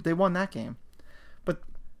 was they won that game, but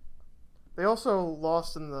they also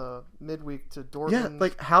lost in the midweek to Dortmund. Yeah,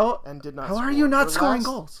 like how are you not scoring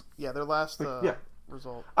goals? Yeah, their last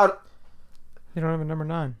result. They don't have a number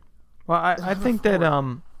 9. Well, I think that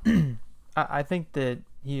I think that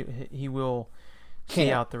he will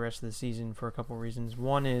see out the rest of the season for a couple of reasons.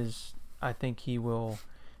 One is I think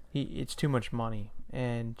it's too much money,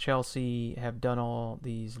 and Chelsea have done all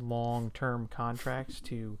these long-term contracts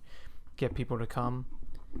to get people to come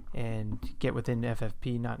and get within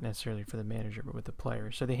FFP, not necessarily for the manager, but with the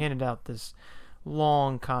players. So they handed out this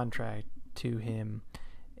long contract to him,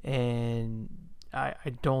 and I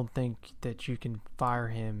don't think that you can fire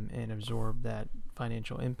him and absorb that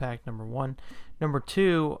financial impact, number one. Number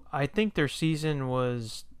two, I think their season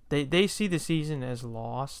was... They see the season as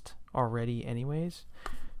lost already anyways.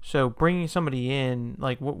 So bringing somebody in,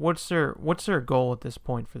 like, what's their goal at this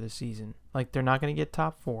point for the season? Like, they're not going to get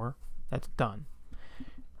top 4. That's done.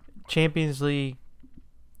 Champions League,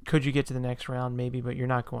 could you get to the next round? Maybe, but you're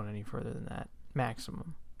not going any further than that.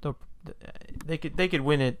 Maximum. They could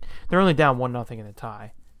win it. They're only down 1-0 in a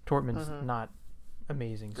tie. Dortmund's not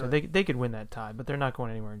amazing, so they could win that tie, but they're not going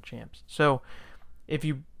anywhere in champs. So if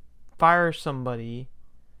you fire somebody,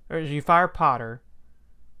 or if you fire Potter,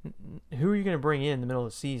 who are you going to bring in the middle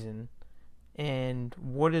of the season, and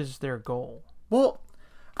what is their goal? Well,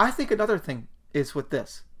 I think another thing is with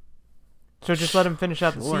this. So just let him finish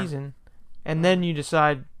out the season, and then you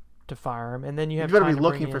decide to fire him, and then you have. You better time be to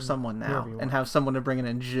looking for someone now and have someone to bring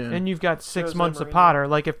in June. And you've got 6 months of Potter.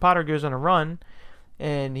 Like, if Potter goes on a run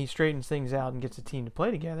and he straightens things out and gets a team to play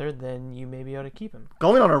together, then you may be able to keep him.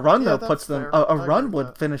 Going on a run though puts them. A run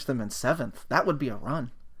would finish them in 7th. That would be a run.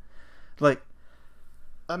 Like,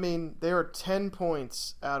 I mean, they are 10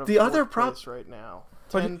 points out of the other place right now.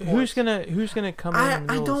 But who's gonna come in?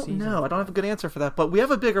 I don't know. I don't have a good answer for that. But we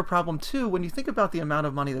have a bigger problem too when you think about the amount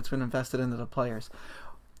of money that's been invested into the players.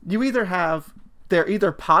 You either have they're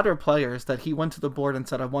either Potter players that he went to the board and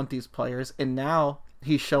said, I want these players, and now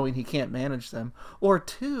he's showing he can't manage them, or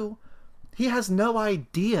 2, he has no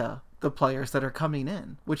idea the players that are coming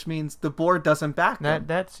in, which means the board doesn't back them.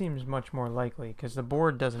 That seems much more likely because the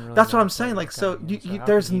board doesn't really. That's what I'm saying. Like, so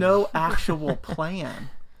there's no actual plan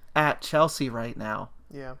at Chelsea right now.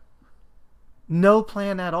 Yeah. No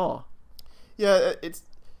plan at all. Yeah,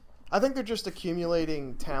 I think they're just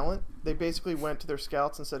accumulating talent. They basically went to their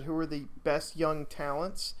scouts and said, who are the best young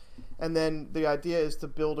talents? And then the idea is to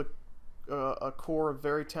build a core of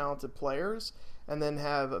very talented players and then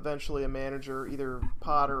have eventually a manager, either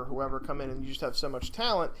Potter or whoever, come in, and you just have so much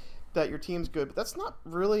talent that your team's good. But that's not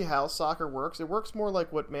really how soccer works. It works more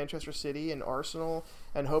like what Manchester City and Arsenal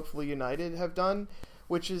and hopefully United have done,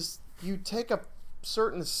 which is you take a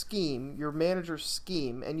certain scheme, your manager's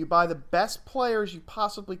scheme, and you buy the best players you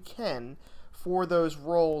possibly can for those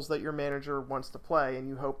roles that your manager wants to play, and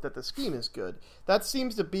you hope that the scheme is good. That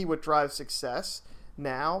seems to be what drives success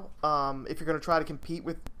now. If you're going to try to compete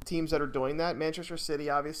with teams that are doing that, Manchester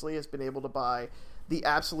City obviously has been able to buy the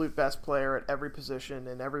absolute best player at every position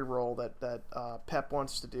and every role that Pep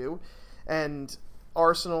wants to do, and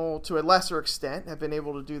Arsenal, to a lesser extent, have been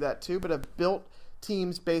able to do that too, but have built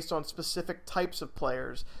teams based on specific types of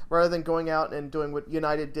players rather than going out and doing what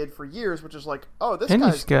United did for years, which is like, oh, this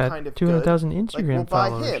guy's kind of 200,000 Instagram we'll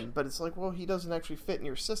followers. Buy him, but it's like, well, he doesn't actually fit in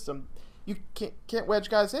your system. You can't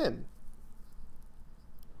wedge guys in.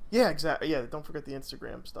 Yeah, exactly. Yeah, don't forget the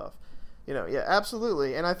Instagram stuff. Yeah,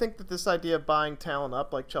 absolutely. And I think that this idea of buying talent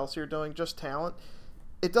up, like Chelsea are doing, just talent,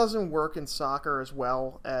 it doesn't work in soccer as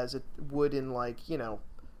well as it would in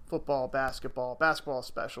football, basketball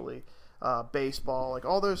especially, baseball, like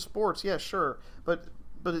all those sports. Yeah, sure, but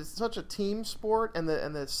it's such a team sport, and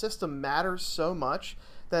the system matters so much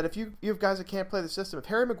that if you have guys that can't play the system, if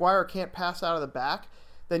Harry Maguire can't pass out of the back,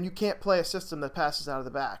 then you can't play a system that passes out of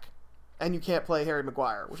the back, and you can't play Harry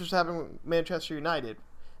Maguire, which is happening with Manchester United.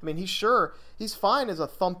 I mean, he's fine as a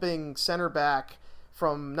thumping center back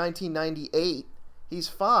from 1998. He's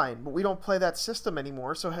fine, but we don't play that system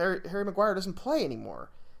anymore, so Harry Maguire doesn't play anymore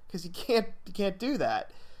because he can't do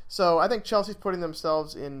that. So I think Chelsea's putting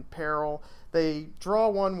themselves in peril. They draw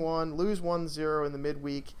 1-1, lose 1-0 in the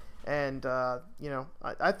midweek, and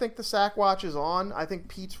I think the sack watch is on. I think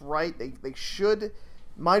Pete's right. They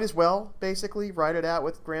might as well basically ride it out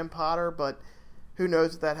with Graham Potter, but who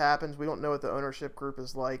knows if that happens? We don't know what the ownership group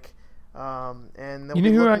is like, and they'll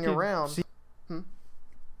be looking around.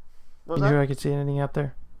 You know who I could see ending up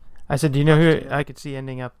there? I said, do you know who I could see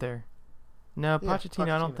ending up there? No,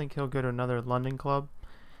 Pochettino. I don't think he'll go to another London club.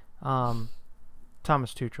 Thomas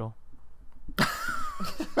Tuchel.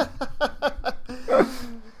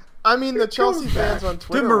 I mean, the Chelsea fans on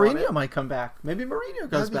Twitter. Dude, Mourinho might come back. Maybe Mourinho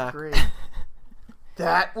goes back. Great.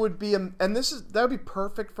 That would be, that would be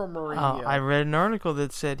perfect for Mourinho. I read an article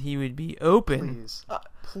that said he would be open.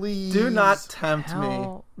 Please. Do not tempt me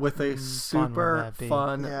with a super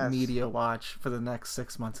fun yes. media watch for the next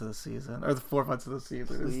 6 months of the season, or the 4 months of the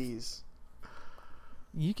season. Please.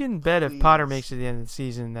 You can bet if Potter makes it to the end of the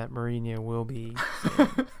season that Mourinho will be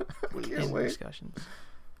in discussions.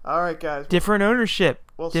 All right, guys. Different ownership.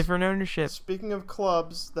 Different ownership. Speaking of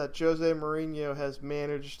clubs that Jose Mourinho has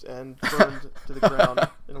managed and burned to the ground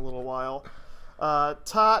in a little while,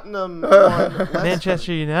 Tottenham won.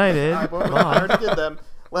 Manchester United. I already did them.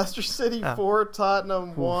 Leicester City 4,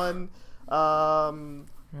 Tottenham 1.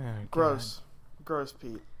 Gross,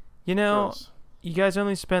 Pete. Gross. You guys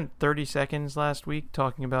only spent 30 seconds last week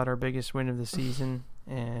talking about our biggest win of the season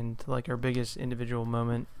and our biggest individual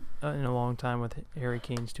moment in a long time with Harry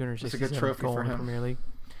Kane's 267th goal in the Premier League.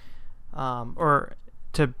 Or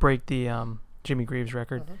to break the Jimmy Greaves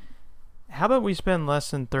record. Mm-hmm. How about we spend less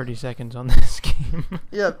than 30 seconds on this game?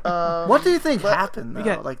 Yeah. What do you think happened, though? We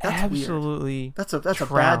got that's absolutely weird. That's a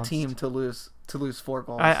bad team to lose 4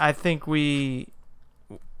 goals. I think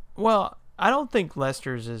I don't think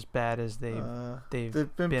Leicester's as bad as they've been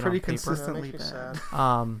pretty on consistently paper.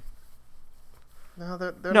 bad.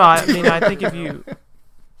 They're no, I mean, I think if you,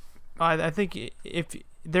 I think if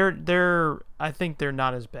I think they're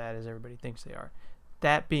not as bad as everybody thinks they are.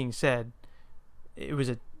 That being said,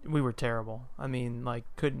 we were terrible. I mean,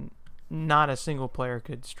 not a single player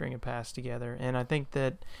could string a pass together, and I think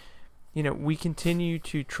that, we continue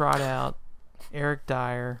to trot out Eric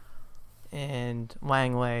Dyer and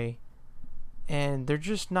Langley, and they're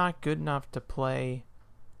just not good enough to play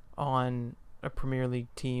on a Premier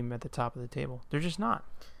League team at the top of the table. They're just not.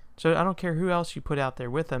 So I don't care who else you put out there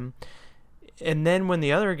with them. And then when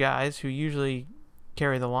the other guys who usually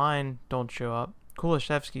carry the line don't show up,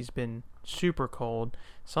 Kulishevsky's been super cold.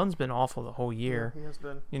 Son's been awful the whole year. Yeah, he has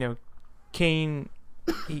been. Kane,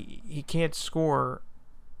 he can't score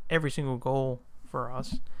every single goal for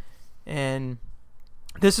us. And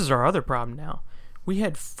this is our other problem now. We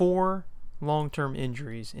had 4 long-term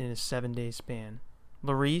injuries in a 7-day span.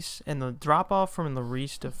 Lloris, and the drop-off from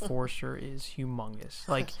Lloris to Forster is humongous.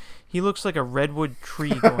 He looks like a redwood tree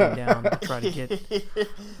going down to try to get...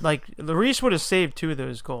 Lloris would have saved 2 of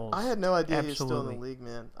those goals. I had no idea he was still in the league,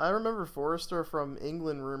 man. I remember Forster from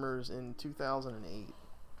England rumors in 2008.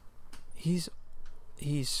 He's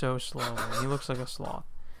so slow, man. He looks like a sloth.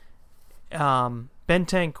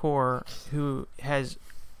 Bentancur, who has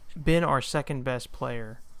been our second-best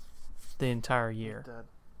player the entire year,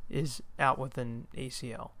 is out with an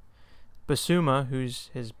ACL. Basuma, who's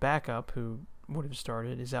his backup, who would have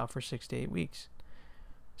started, is out for 6 to 8 weeks.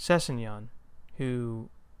 Sessegnon, who,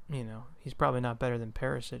 he's probably not better than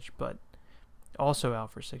Perisic, but also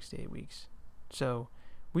out for 6 to 8 weeks. So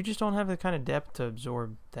we just don't have the kind of depth to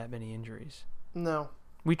absorb that many injuries. No.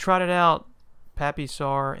 We trotted out Papi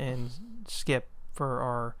Sarr and Skip for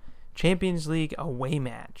our Champions League away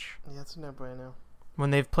match. Yeah, it's a no-brainer.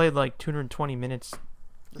 When they've played 220 minutes.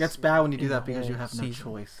 It's bad when you do that because you have no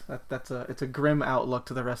choice. It's a grim outlook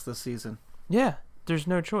to the rest of the season. Yeah, there's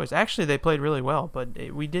no choice. Actually, they played really well, but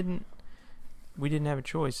we didn't have a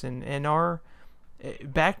choice. And our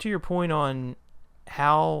back to your point on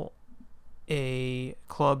how a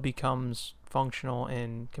club becomes functional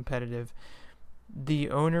and competitive, the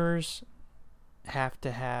owners have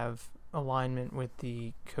to have alignment with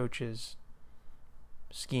the coach's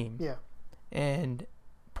scheme. Yeah. And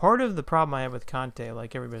part of the problem I have with Conte,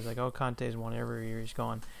 like everybody's like, oh, Conte's won every year he's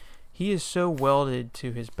gone. He is so welded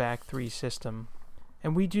to his back three system,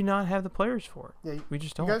 and we do not have the players for it. Yeah, we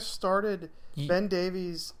just don't. You guys started Ben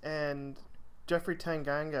Davies and Jeffrey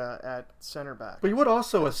Tanganga at center back. But you would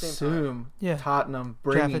also assume Tottenham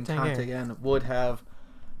bringing Conte in would have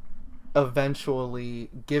eventually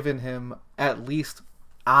given him at least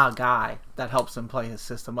a guy that helps him play his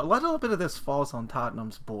system. A little bit of this falls on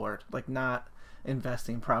Tottenham's board, like not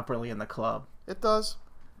investing properly in the club. It does.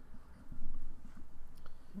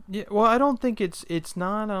 Yeah, well, I don't think it's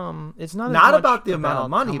not about the amount of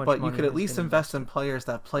money, but you could at least invest in players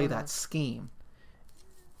that play that scheme.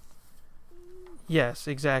 Yes,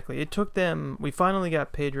 exactly. It took them. We finally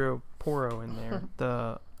got Pedro Porro in there,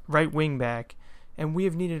 the right wing back, and we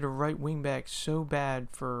have needed a right wing back so bad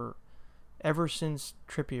for ever since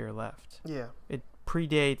Trippier left. Yeah, it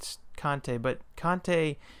predates Conte, but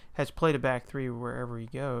Conte has played a back three wherever he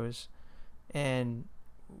goes, and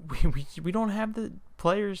we don't have the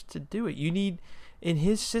players to do it. You need, in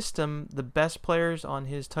his system, the best players on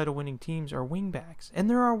his title-winning teams are wing-backs, and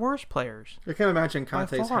there are worse players. I can't imagine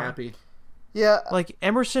Conte's happy. Yeah, like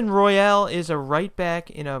Emerson Royale is a right back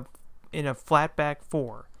in a flat back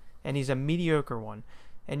four, and he's a mediocre one.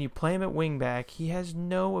 And you play him at wing back, he has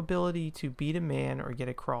no ability to beat a man or get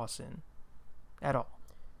a cross in, at all.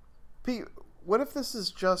 Pete, what if this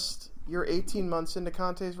is just you're 18 months into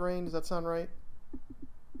Conte's reign? Does that sound right?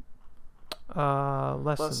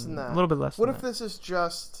 Less than that. A little bit less. What if this is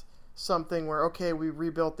just something where, okay, we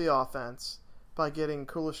rebuilt the offense by getting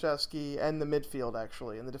Kulusevski and the midfield,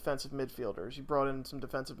 actually, and the defensive midfielders. You brought in some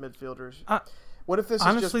defensive midfielders. What if this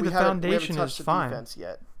honestly, is just we foundation haven't touched is the fine. defense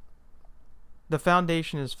yet? The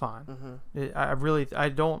foundation is fine.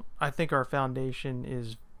 Mm-hmm. I think our foundation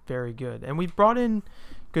is very good, and we've brought in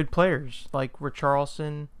good players like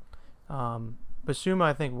Richarlison. Basuma,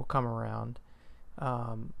 I think, will come around.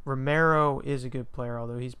 Romero is a good player,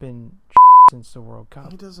 although he's been since the World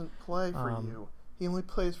Cup. He doesn't play for you. He only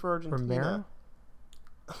plays for Argentina. Romero?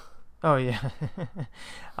 Oh, yeah.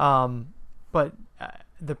 But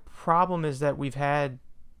the problem is that we've had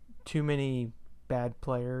too many bad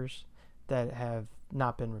players that have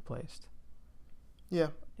not been replaced. Yeah.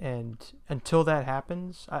 And until that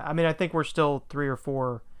happens, I think we're still 3 or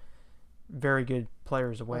 4 very good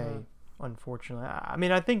players away. Mm-hmm. Unfortunately,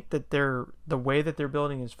 I think that the way that they're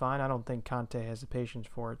building is fine. I don't think Conte has the patience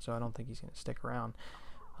for it, so I don't think he's going to stick around.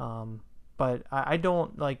 But I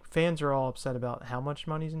don't, like, fans are all upset about how much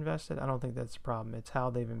money's invested. I don't think that's the problem. It's how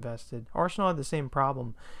they've invested. Arsenal had the same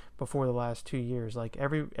problem before the last 2 years. Like,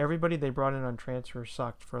 everybody they brought in on transfer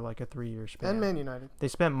sucked for like a 3-year span. And Man United. They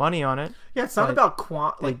spent money on it. Yeah, it's not about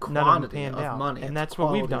quantity of money. And that's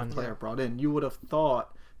what we've done. Player brought in. You would have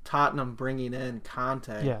thought Tottenham bringing in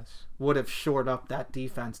Conte would have shored up that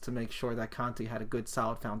defense to make sure that Conte had a good,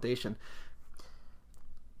 solid foundation.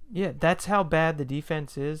 Yeah, that's how bad the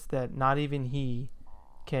defense is, that not even he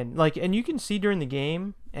can, like, and you can see during the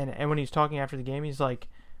game, and when he's talking after the game, he's like,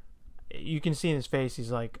 you can see in his face,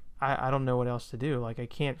 he's like, I don't know what else to do. Like, I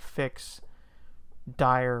can't fix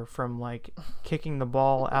Dyer from, like, kicking the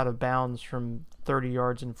ball out of bounds from 30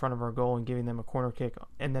 yards in front of our goal and giving them a corner kick,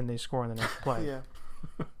 and then they score in the next play. Yeah.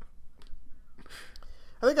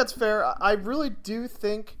 I think that's fair. I really do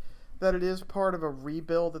think that it is part of a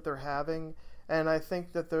rebuild that they're having, and I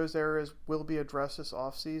think that those areas will be addressed this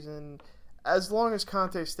offseason as long as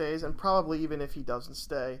Conte stays, and probably even if he doesn't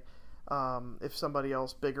stay, if somebody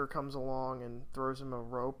else bigger comes along and throws him a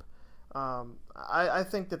rope. I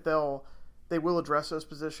think that they will address those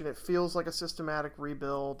positions. It feels like a systematic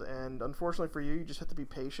rebuild, and unfortunately for you, you just have to be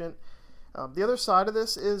patient. The other side of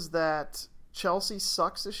this is that Chelsea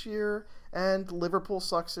sucks this year, and Liverpool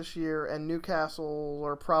sucks this year, and Newcastle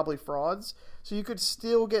are probably frauds. So you could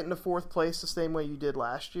still get into 4th place the same way you did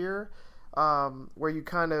last year, where you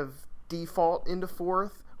kind of default into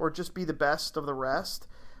 4th or just be the best of the rest.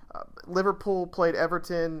 Liverpool played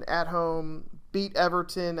Everton at home, beat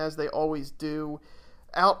Everton as they always do,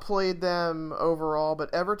 outplayed them overall,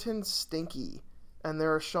 but Everton's stinky, and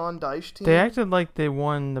they're a Sean Dyche team. They acted like they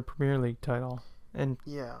won the Premier League title, and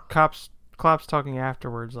Klopp's talking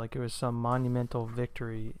afterwards like it was some monumental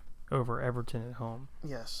victory over Everton at home.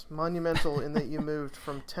 Yes, monumental in that you moved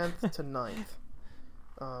from 10th to 9th.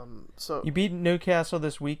 So you beat Newcastle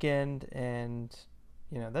this weekend, and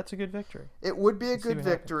that's a good victory. It would be a good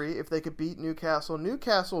victory if they could beat Newcastle.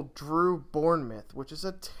 Newcastle drew Bournemouth, which is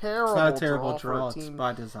a terrible, it's not a terrible draw for a team it's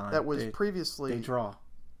by design. That was previously they draw.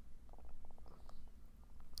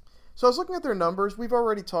 So I was looking at their numbers. We've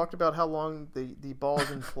already talked about how long the ball's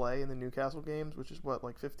in play in the Newcastle games, which is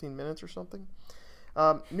like 15 minutes or something.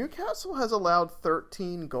 Newcastle has allowed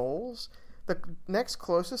 13 goals. The next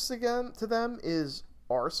closest again to them is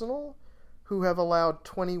Arsenal, who have allowed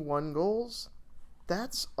 21 goals.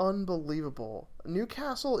 That's unbelievable.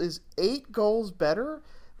 Newcastle is 8 goals better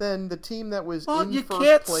than the team that was in first place. Well,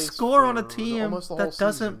 you can't score on a team that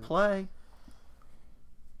doesn't play.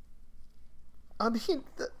 I mean,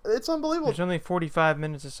 it's unbelievable. There's only 45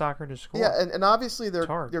 minutes of soccer to score. Yeah, and obviously their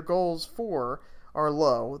goals for are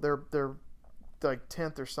low. They're like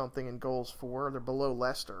 10th or something in goals for. They're below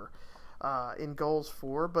Leicester in goals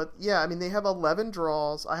for. But yeah, I mean, they have 11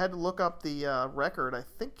 draws. I had to look up the record. I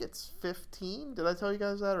think it's 15. Did I tell you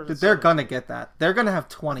guys that? Or they're going to get that. They're going to have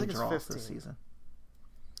 20 draws this season.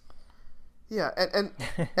 Yeah,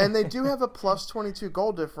 and they do have a plus 22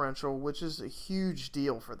 goal differential, which is a huge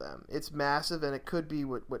deal for them. It's massive, and it could be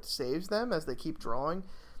what saves them as they keep drawing.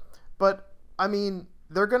 But, I mean,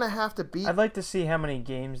 they're going to have to beat... I'd like to see how many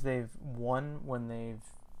games they've won when they've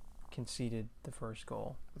conceded the first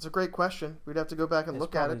goal. It's a great question. We'd have to go back and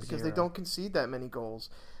look at it because they don't concede that many goals.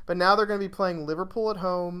 But now they're going to be playing Liverpool at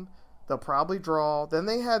home. They'll probably draw. Then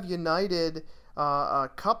they have United a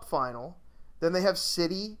cup final. Then they have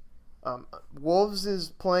City. Wolves is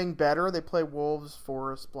playing better. They play Wolves,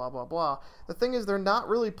 Forest, blah, blah, blah. The thing is, they're not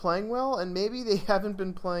really playing well, and maybe they haven't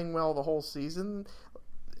been playing well the whole season.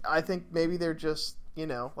 I think maybe they're just,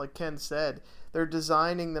 like Ken said, they're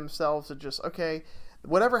designing themselves to just, okay,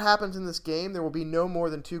 whatever happens in this game, there will be no more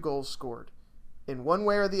than 2 goals scored. In one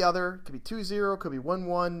way or the other, it could be 2-0, could be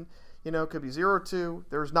 1-1, it could be 0-2.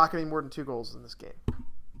 There's not going to be more than 2 goals in this game.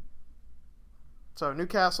 So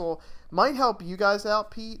Newcastle might help you guys out,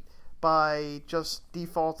 Pete, by just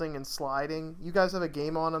defaulting and sliding. You guys have a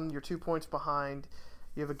game on them. You're 2 points behind.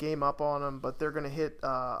 You have a game up on them, but they're going to hit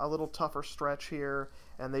a little tougher stretch here,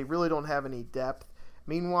 and they really don't have any depth.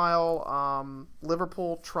 Meanwhile,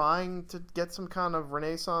 Liverpool trying to get some kind of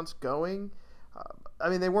renaissance going. I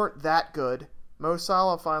mean, they weren't that good. Mo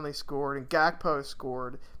Salah finally scored, and Gakpo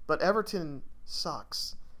scored, but Everton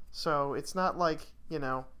sucks. So it's not like,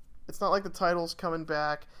 it's not like the title's coming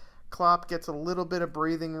back. Klopp gets a little bit of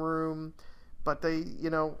breathing room, but they,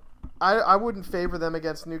 I wouldn't favor them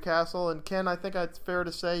against Newcastle. And Ken, I think it's fair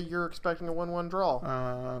to say you're expecting a 1-1 draw.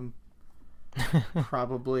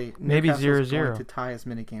 Probably. Maybe 0-0. Going to tie as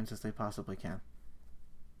many games as they possibly can.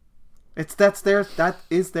 That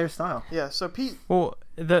is their style. Yeah. So Pete. Well,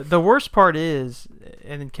 the worst part is,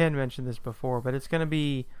 and Ken mentioned this before, but it's going to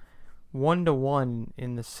be 1-1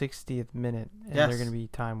 in the 60th minute, and they're going to be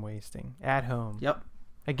time wasting at home. Yep.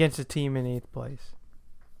 Against a team in 8th place.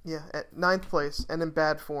 Yeah, at 9th place and in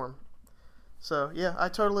bad form. So, yeah, I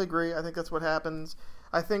totally agree. I think that's what happens.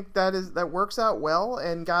 I think that works out well.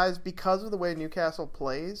 And, guys, because of the way Newcastle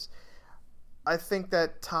plays, I think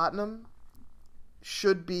that Tottenham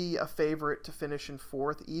should be a favorite to finish in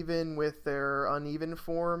 4th, even with their uneven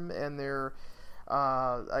form and their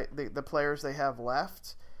the players they have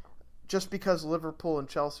left. Just because Liverpool and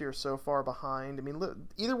Chelsea are so far behind. I mean,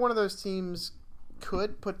 either one of those teams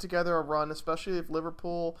could put together a run, especially if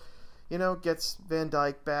Liverpool, gets Van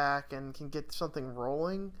Dijk back and can get something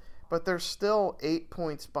rolling. But they're still 8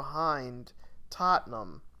 points behind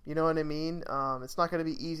Tottenham. You know what I mean? It's not going to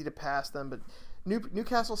be easy to pass them, but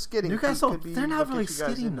Newcastle skidding. Newcastle, they're not really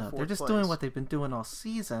skidding though. They're just doing what they've been doing all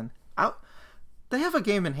season. They have a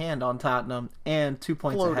game in hand on Tottenham and 2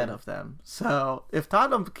 points ahead of them. So if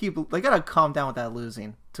Tottenham they gotta calm down with that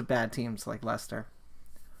losing to bad teams like Leicester.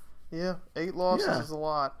 Yeah, 8 losses is a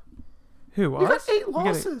lot. Who, us? Got 8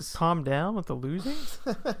 losses. Calm down with the losing?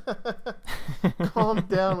 Calm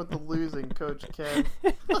down with the losing, Coach Ken.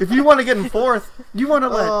 If you want to get in 4th, you want to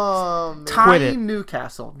let tying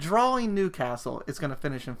Newcastle, drawing Newcastle is going to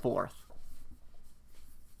finish in 4th.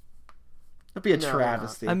 That'd be a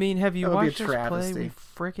travesty. I mean, have you watched us play? We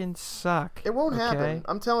freaking suck. It won't happen.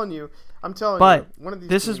 I'm telling you. But one of these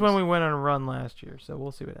this teams, is when we went on a run last year, so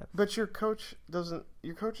we'll see what happens. But your coach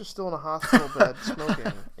is still in a hospital bed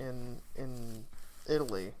smoking in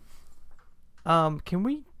Italy. Can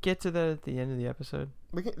we get to that at the end of the episode?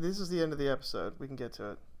 This is the end of the episode. We can get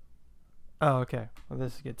to it. Oh, okay. Well,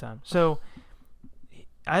 this is a good time. So,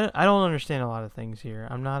 I don't understand a lot of things here.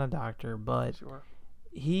 I'm not a doctor, but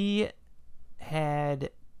he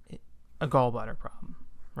had a gallbladder problem,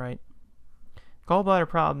 right? Gallbladder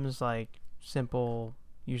problem is like simple,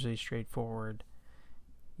 usually straightforward.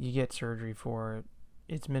 You get surgery for it.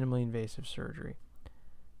 It's minimally invasive surgery.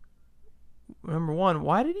 Number one,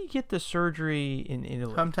 why did he get the surgery in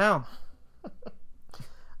Italy? Hometown.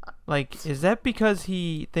 Like, is that because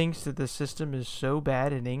he thinks that the system is so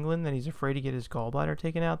bad in England that he's afraid to get his gallbladder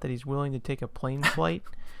taken out, that he's willing to take a plane flight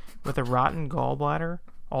with a rotten gallbladder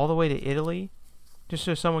all the way to Italy Just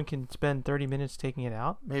so someone can spend 30 minutes taking it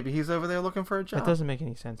out? Maybe he's over there looking for a job. That doesn't make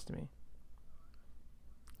any sense to me.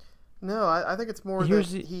 No, I think it's more that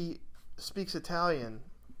he speaks Italian,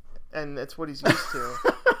 and it's what he's used to.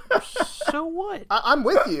 So what? I'm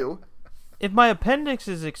with you. If my appendix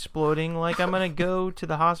is exploding, like, I'm going to go to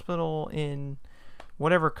the hospital in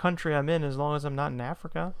whatever country I'm in as long as I'm not in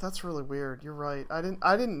Africa. That's really weird. You're right. I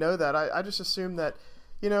didn't know that. I just assumed that,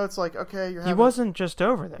 it's like, okay, He wasn't just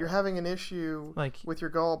over there. You're having an issue with your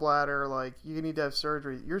gallbladder, like, you need to have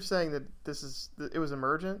surgery. You're saying that it was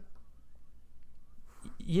emergent?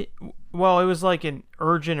 Yeah, well, it was like an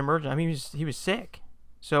urgent emergent. I mean, he was sick.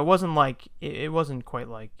 So it wasn't like it wasn't quite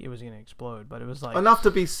like it was going to explode, but it was like enough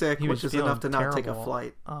to be sick, he which is enough to not take a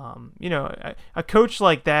flight. A coach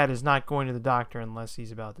like that is not going to the doctor unless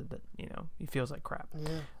he's about to, he feels like crap.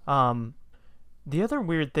 Yeah. The other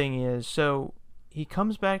weird thing is, so he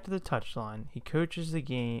comes back to the touchline, he coaches the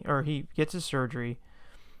game, or he gets his surgery,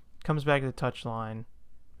 comes back to the touchline,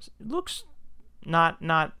 looks not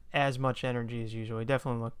as much energy as usual. He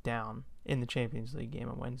definitely looked down in the Champions League game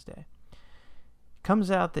on Wednesday.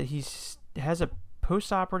 Comes out that he has a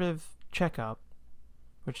post-operative checkup,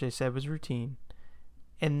 which they said was routine,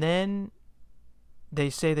 and then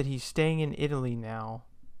they say that he's staying in Italy now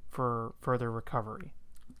for further recovery.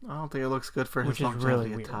 I don't think it looks good for his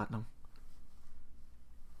longevity at Tottenham.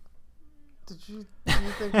 Do you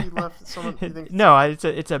think he left someone? No,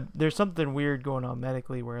 there's something weird going on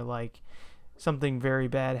medically where like something very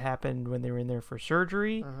bad happened when they were in there for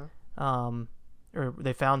surgery. Uh-huh. Or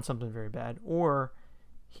they found something very bad, or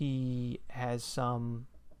he has some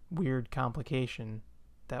weird complication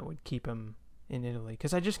that would keep him in Italy.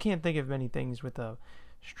 Because I just can't think of many things with a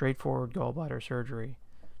straightforward gallbladder surgery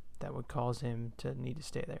that would cause him to need to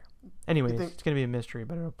stay there. Anyways, it's going to be a mystery,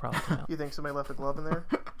 but it'll probably come out. You think somebody left a glove in there?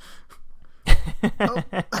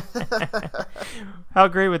 How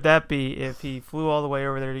great would that be if he flew all the way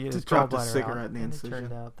over there to get his dropped gallbladder a cigarette out, in the and incision. it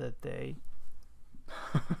turned out that they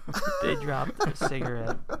dropped a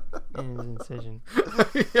cigarette in his incision.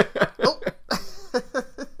 Oh.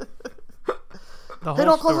 The whole Hey,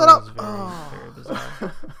 don't close story that up. is very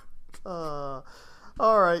bizarre.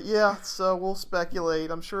 All right, yeah. So we'll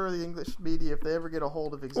speculate. I'm sure the English media, if they ever get a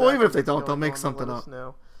hold of exactly, well, even if they what's don't, going they'll make on, something let up. us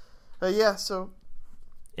know. Yeah. So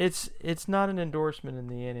It's not an endorsement in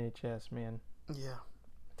the NHS, man. yeah,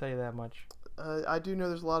 I'll tell you that much. I do know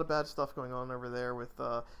there's a lot of bad stuff going on over there with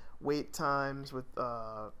wait times. With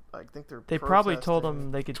I think they probably told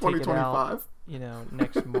him they could take it out, 2025.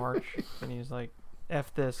 Next March, and he was like,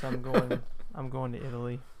 "F this, I'm going to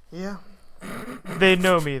Italy." Yeah. They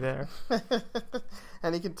know me there.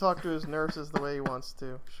 And he can talk to his nurses the way he wants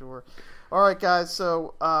to. Sure. All right, guys.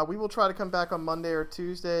 So we will try to come back on Monday or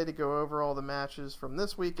Tuesday to go over all the matches from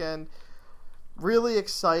this weekend. Really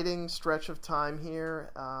exciting stretch of time here.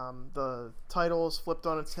 The title is flipped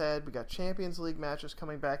on its head. We got Champions League matches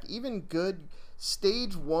coming back. Even good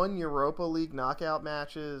Stage 1 Europa League knockout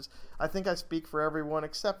matches. I think I speak for everyone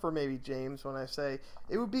except for maybe James when I say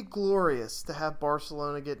it would be glorious to have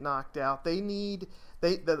Barcelona get knocked out. The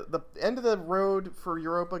end of the road for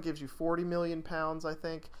Europa gives you £40 million, I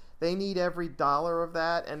think. They need every dollar of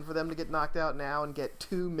that, and for them to get knocked out now and get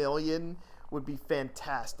 $2 million would be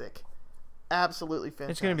fantastic. Absolutely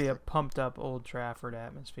fantastic. It's going to be a pumped up Old Trafford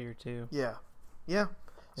atmosphere too. Yeah. It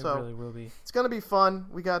really will be. It's going to be fun.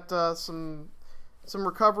 We got some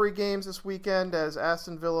recovery games this weekend as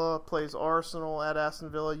Aston Villa plays Arsenal at Aston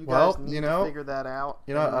Villa. You guys need to figure that out.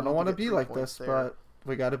 I don't want to be like this, but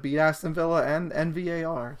we got to beat Aston Villa and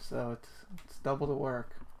VAR, so it's double the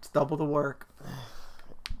work. It's double the work.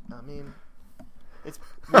 I mean,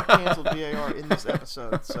 we canceled VAR in this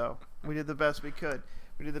episode, so we did the best we could.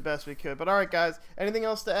 But all right, guys, anything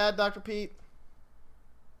else to add, Dr. Pete?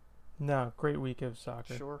 No, great week of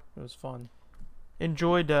soccer. Sure. It was fun.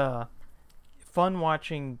 Enjoyed fun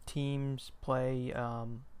watching teams play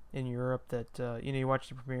in Europe that you watch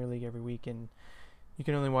the Premier League every week and you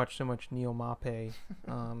can only watch so much Neil Maupay.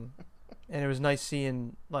 And it was nice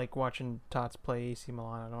seeing watching Tots play AC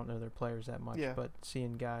Milan. I don't know their players that much, but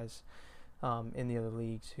seeing guys in the other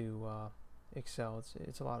leagues who excel,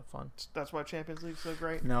 it's a lot of fun. That's why Champions League's so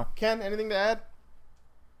great. No. Ken, anything to add?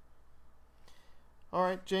 All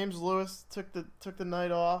right, James Lewis took the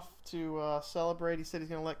night off to celebrate. He said he's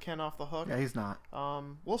going to let Ken off the hook. Yeah, he's not.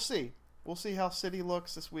 We'll see. We'll see how City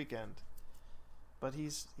looks this weekend. But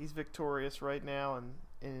he's victorious right now and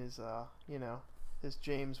in his his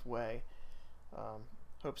James way.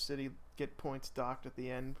 Hope City get points docked at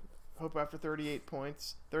the end. Hope after 38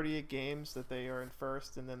 games that they are in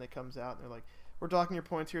first, and then they comes out and they're like, "We're docking your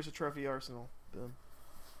points. Here's a trophy, Arsenal." Boom,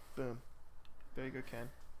 boom. There you go, Ken.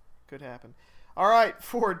 Could happen. All right,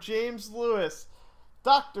 for James Lewis,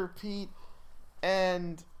 Dr. Pete,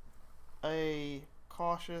 and a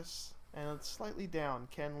cautious and slightly down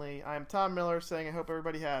Ken Lee, I'm Tom Miller saying I hope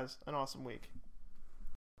everybody has an awesome week.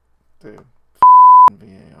 Dude,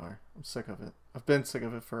 VAR. I'm sick of it. I've been sick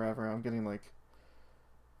of it forever. I'm getting like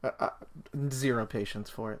zero patience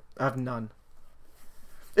for it. I have none.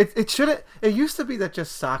 It shouldn't. It used to be that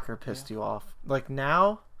just soccer pissed you off. Like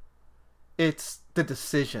now, it's the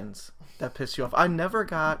decisions that piss you off. I never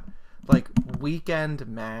got like weekend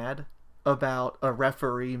mad about a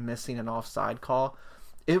referee missing an offside call.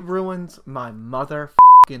 It ruins my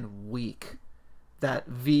motherfucking week that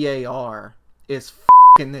VAR is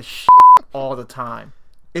fucking this shit all the time.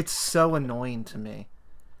 It's so annoying to me.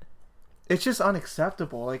 It's just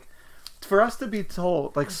unacceptable. Like, for us to be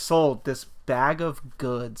told, like, sold this bag of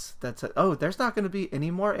goods that said, oh, there's not going to be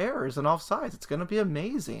any more errors and offsides. It's going to be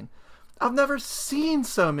amazing. I've never seen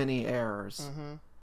so many errors.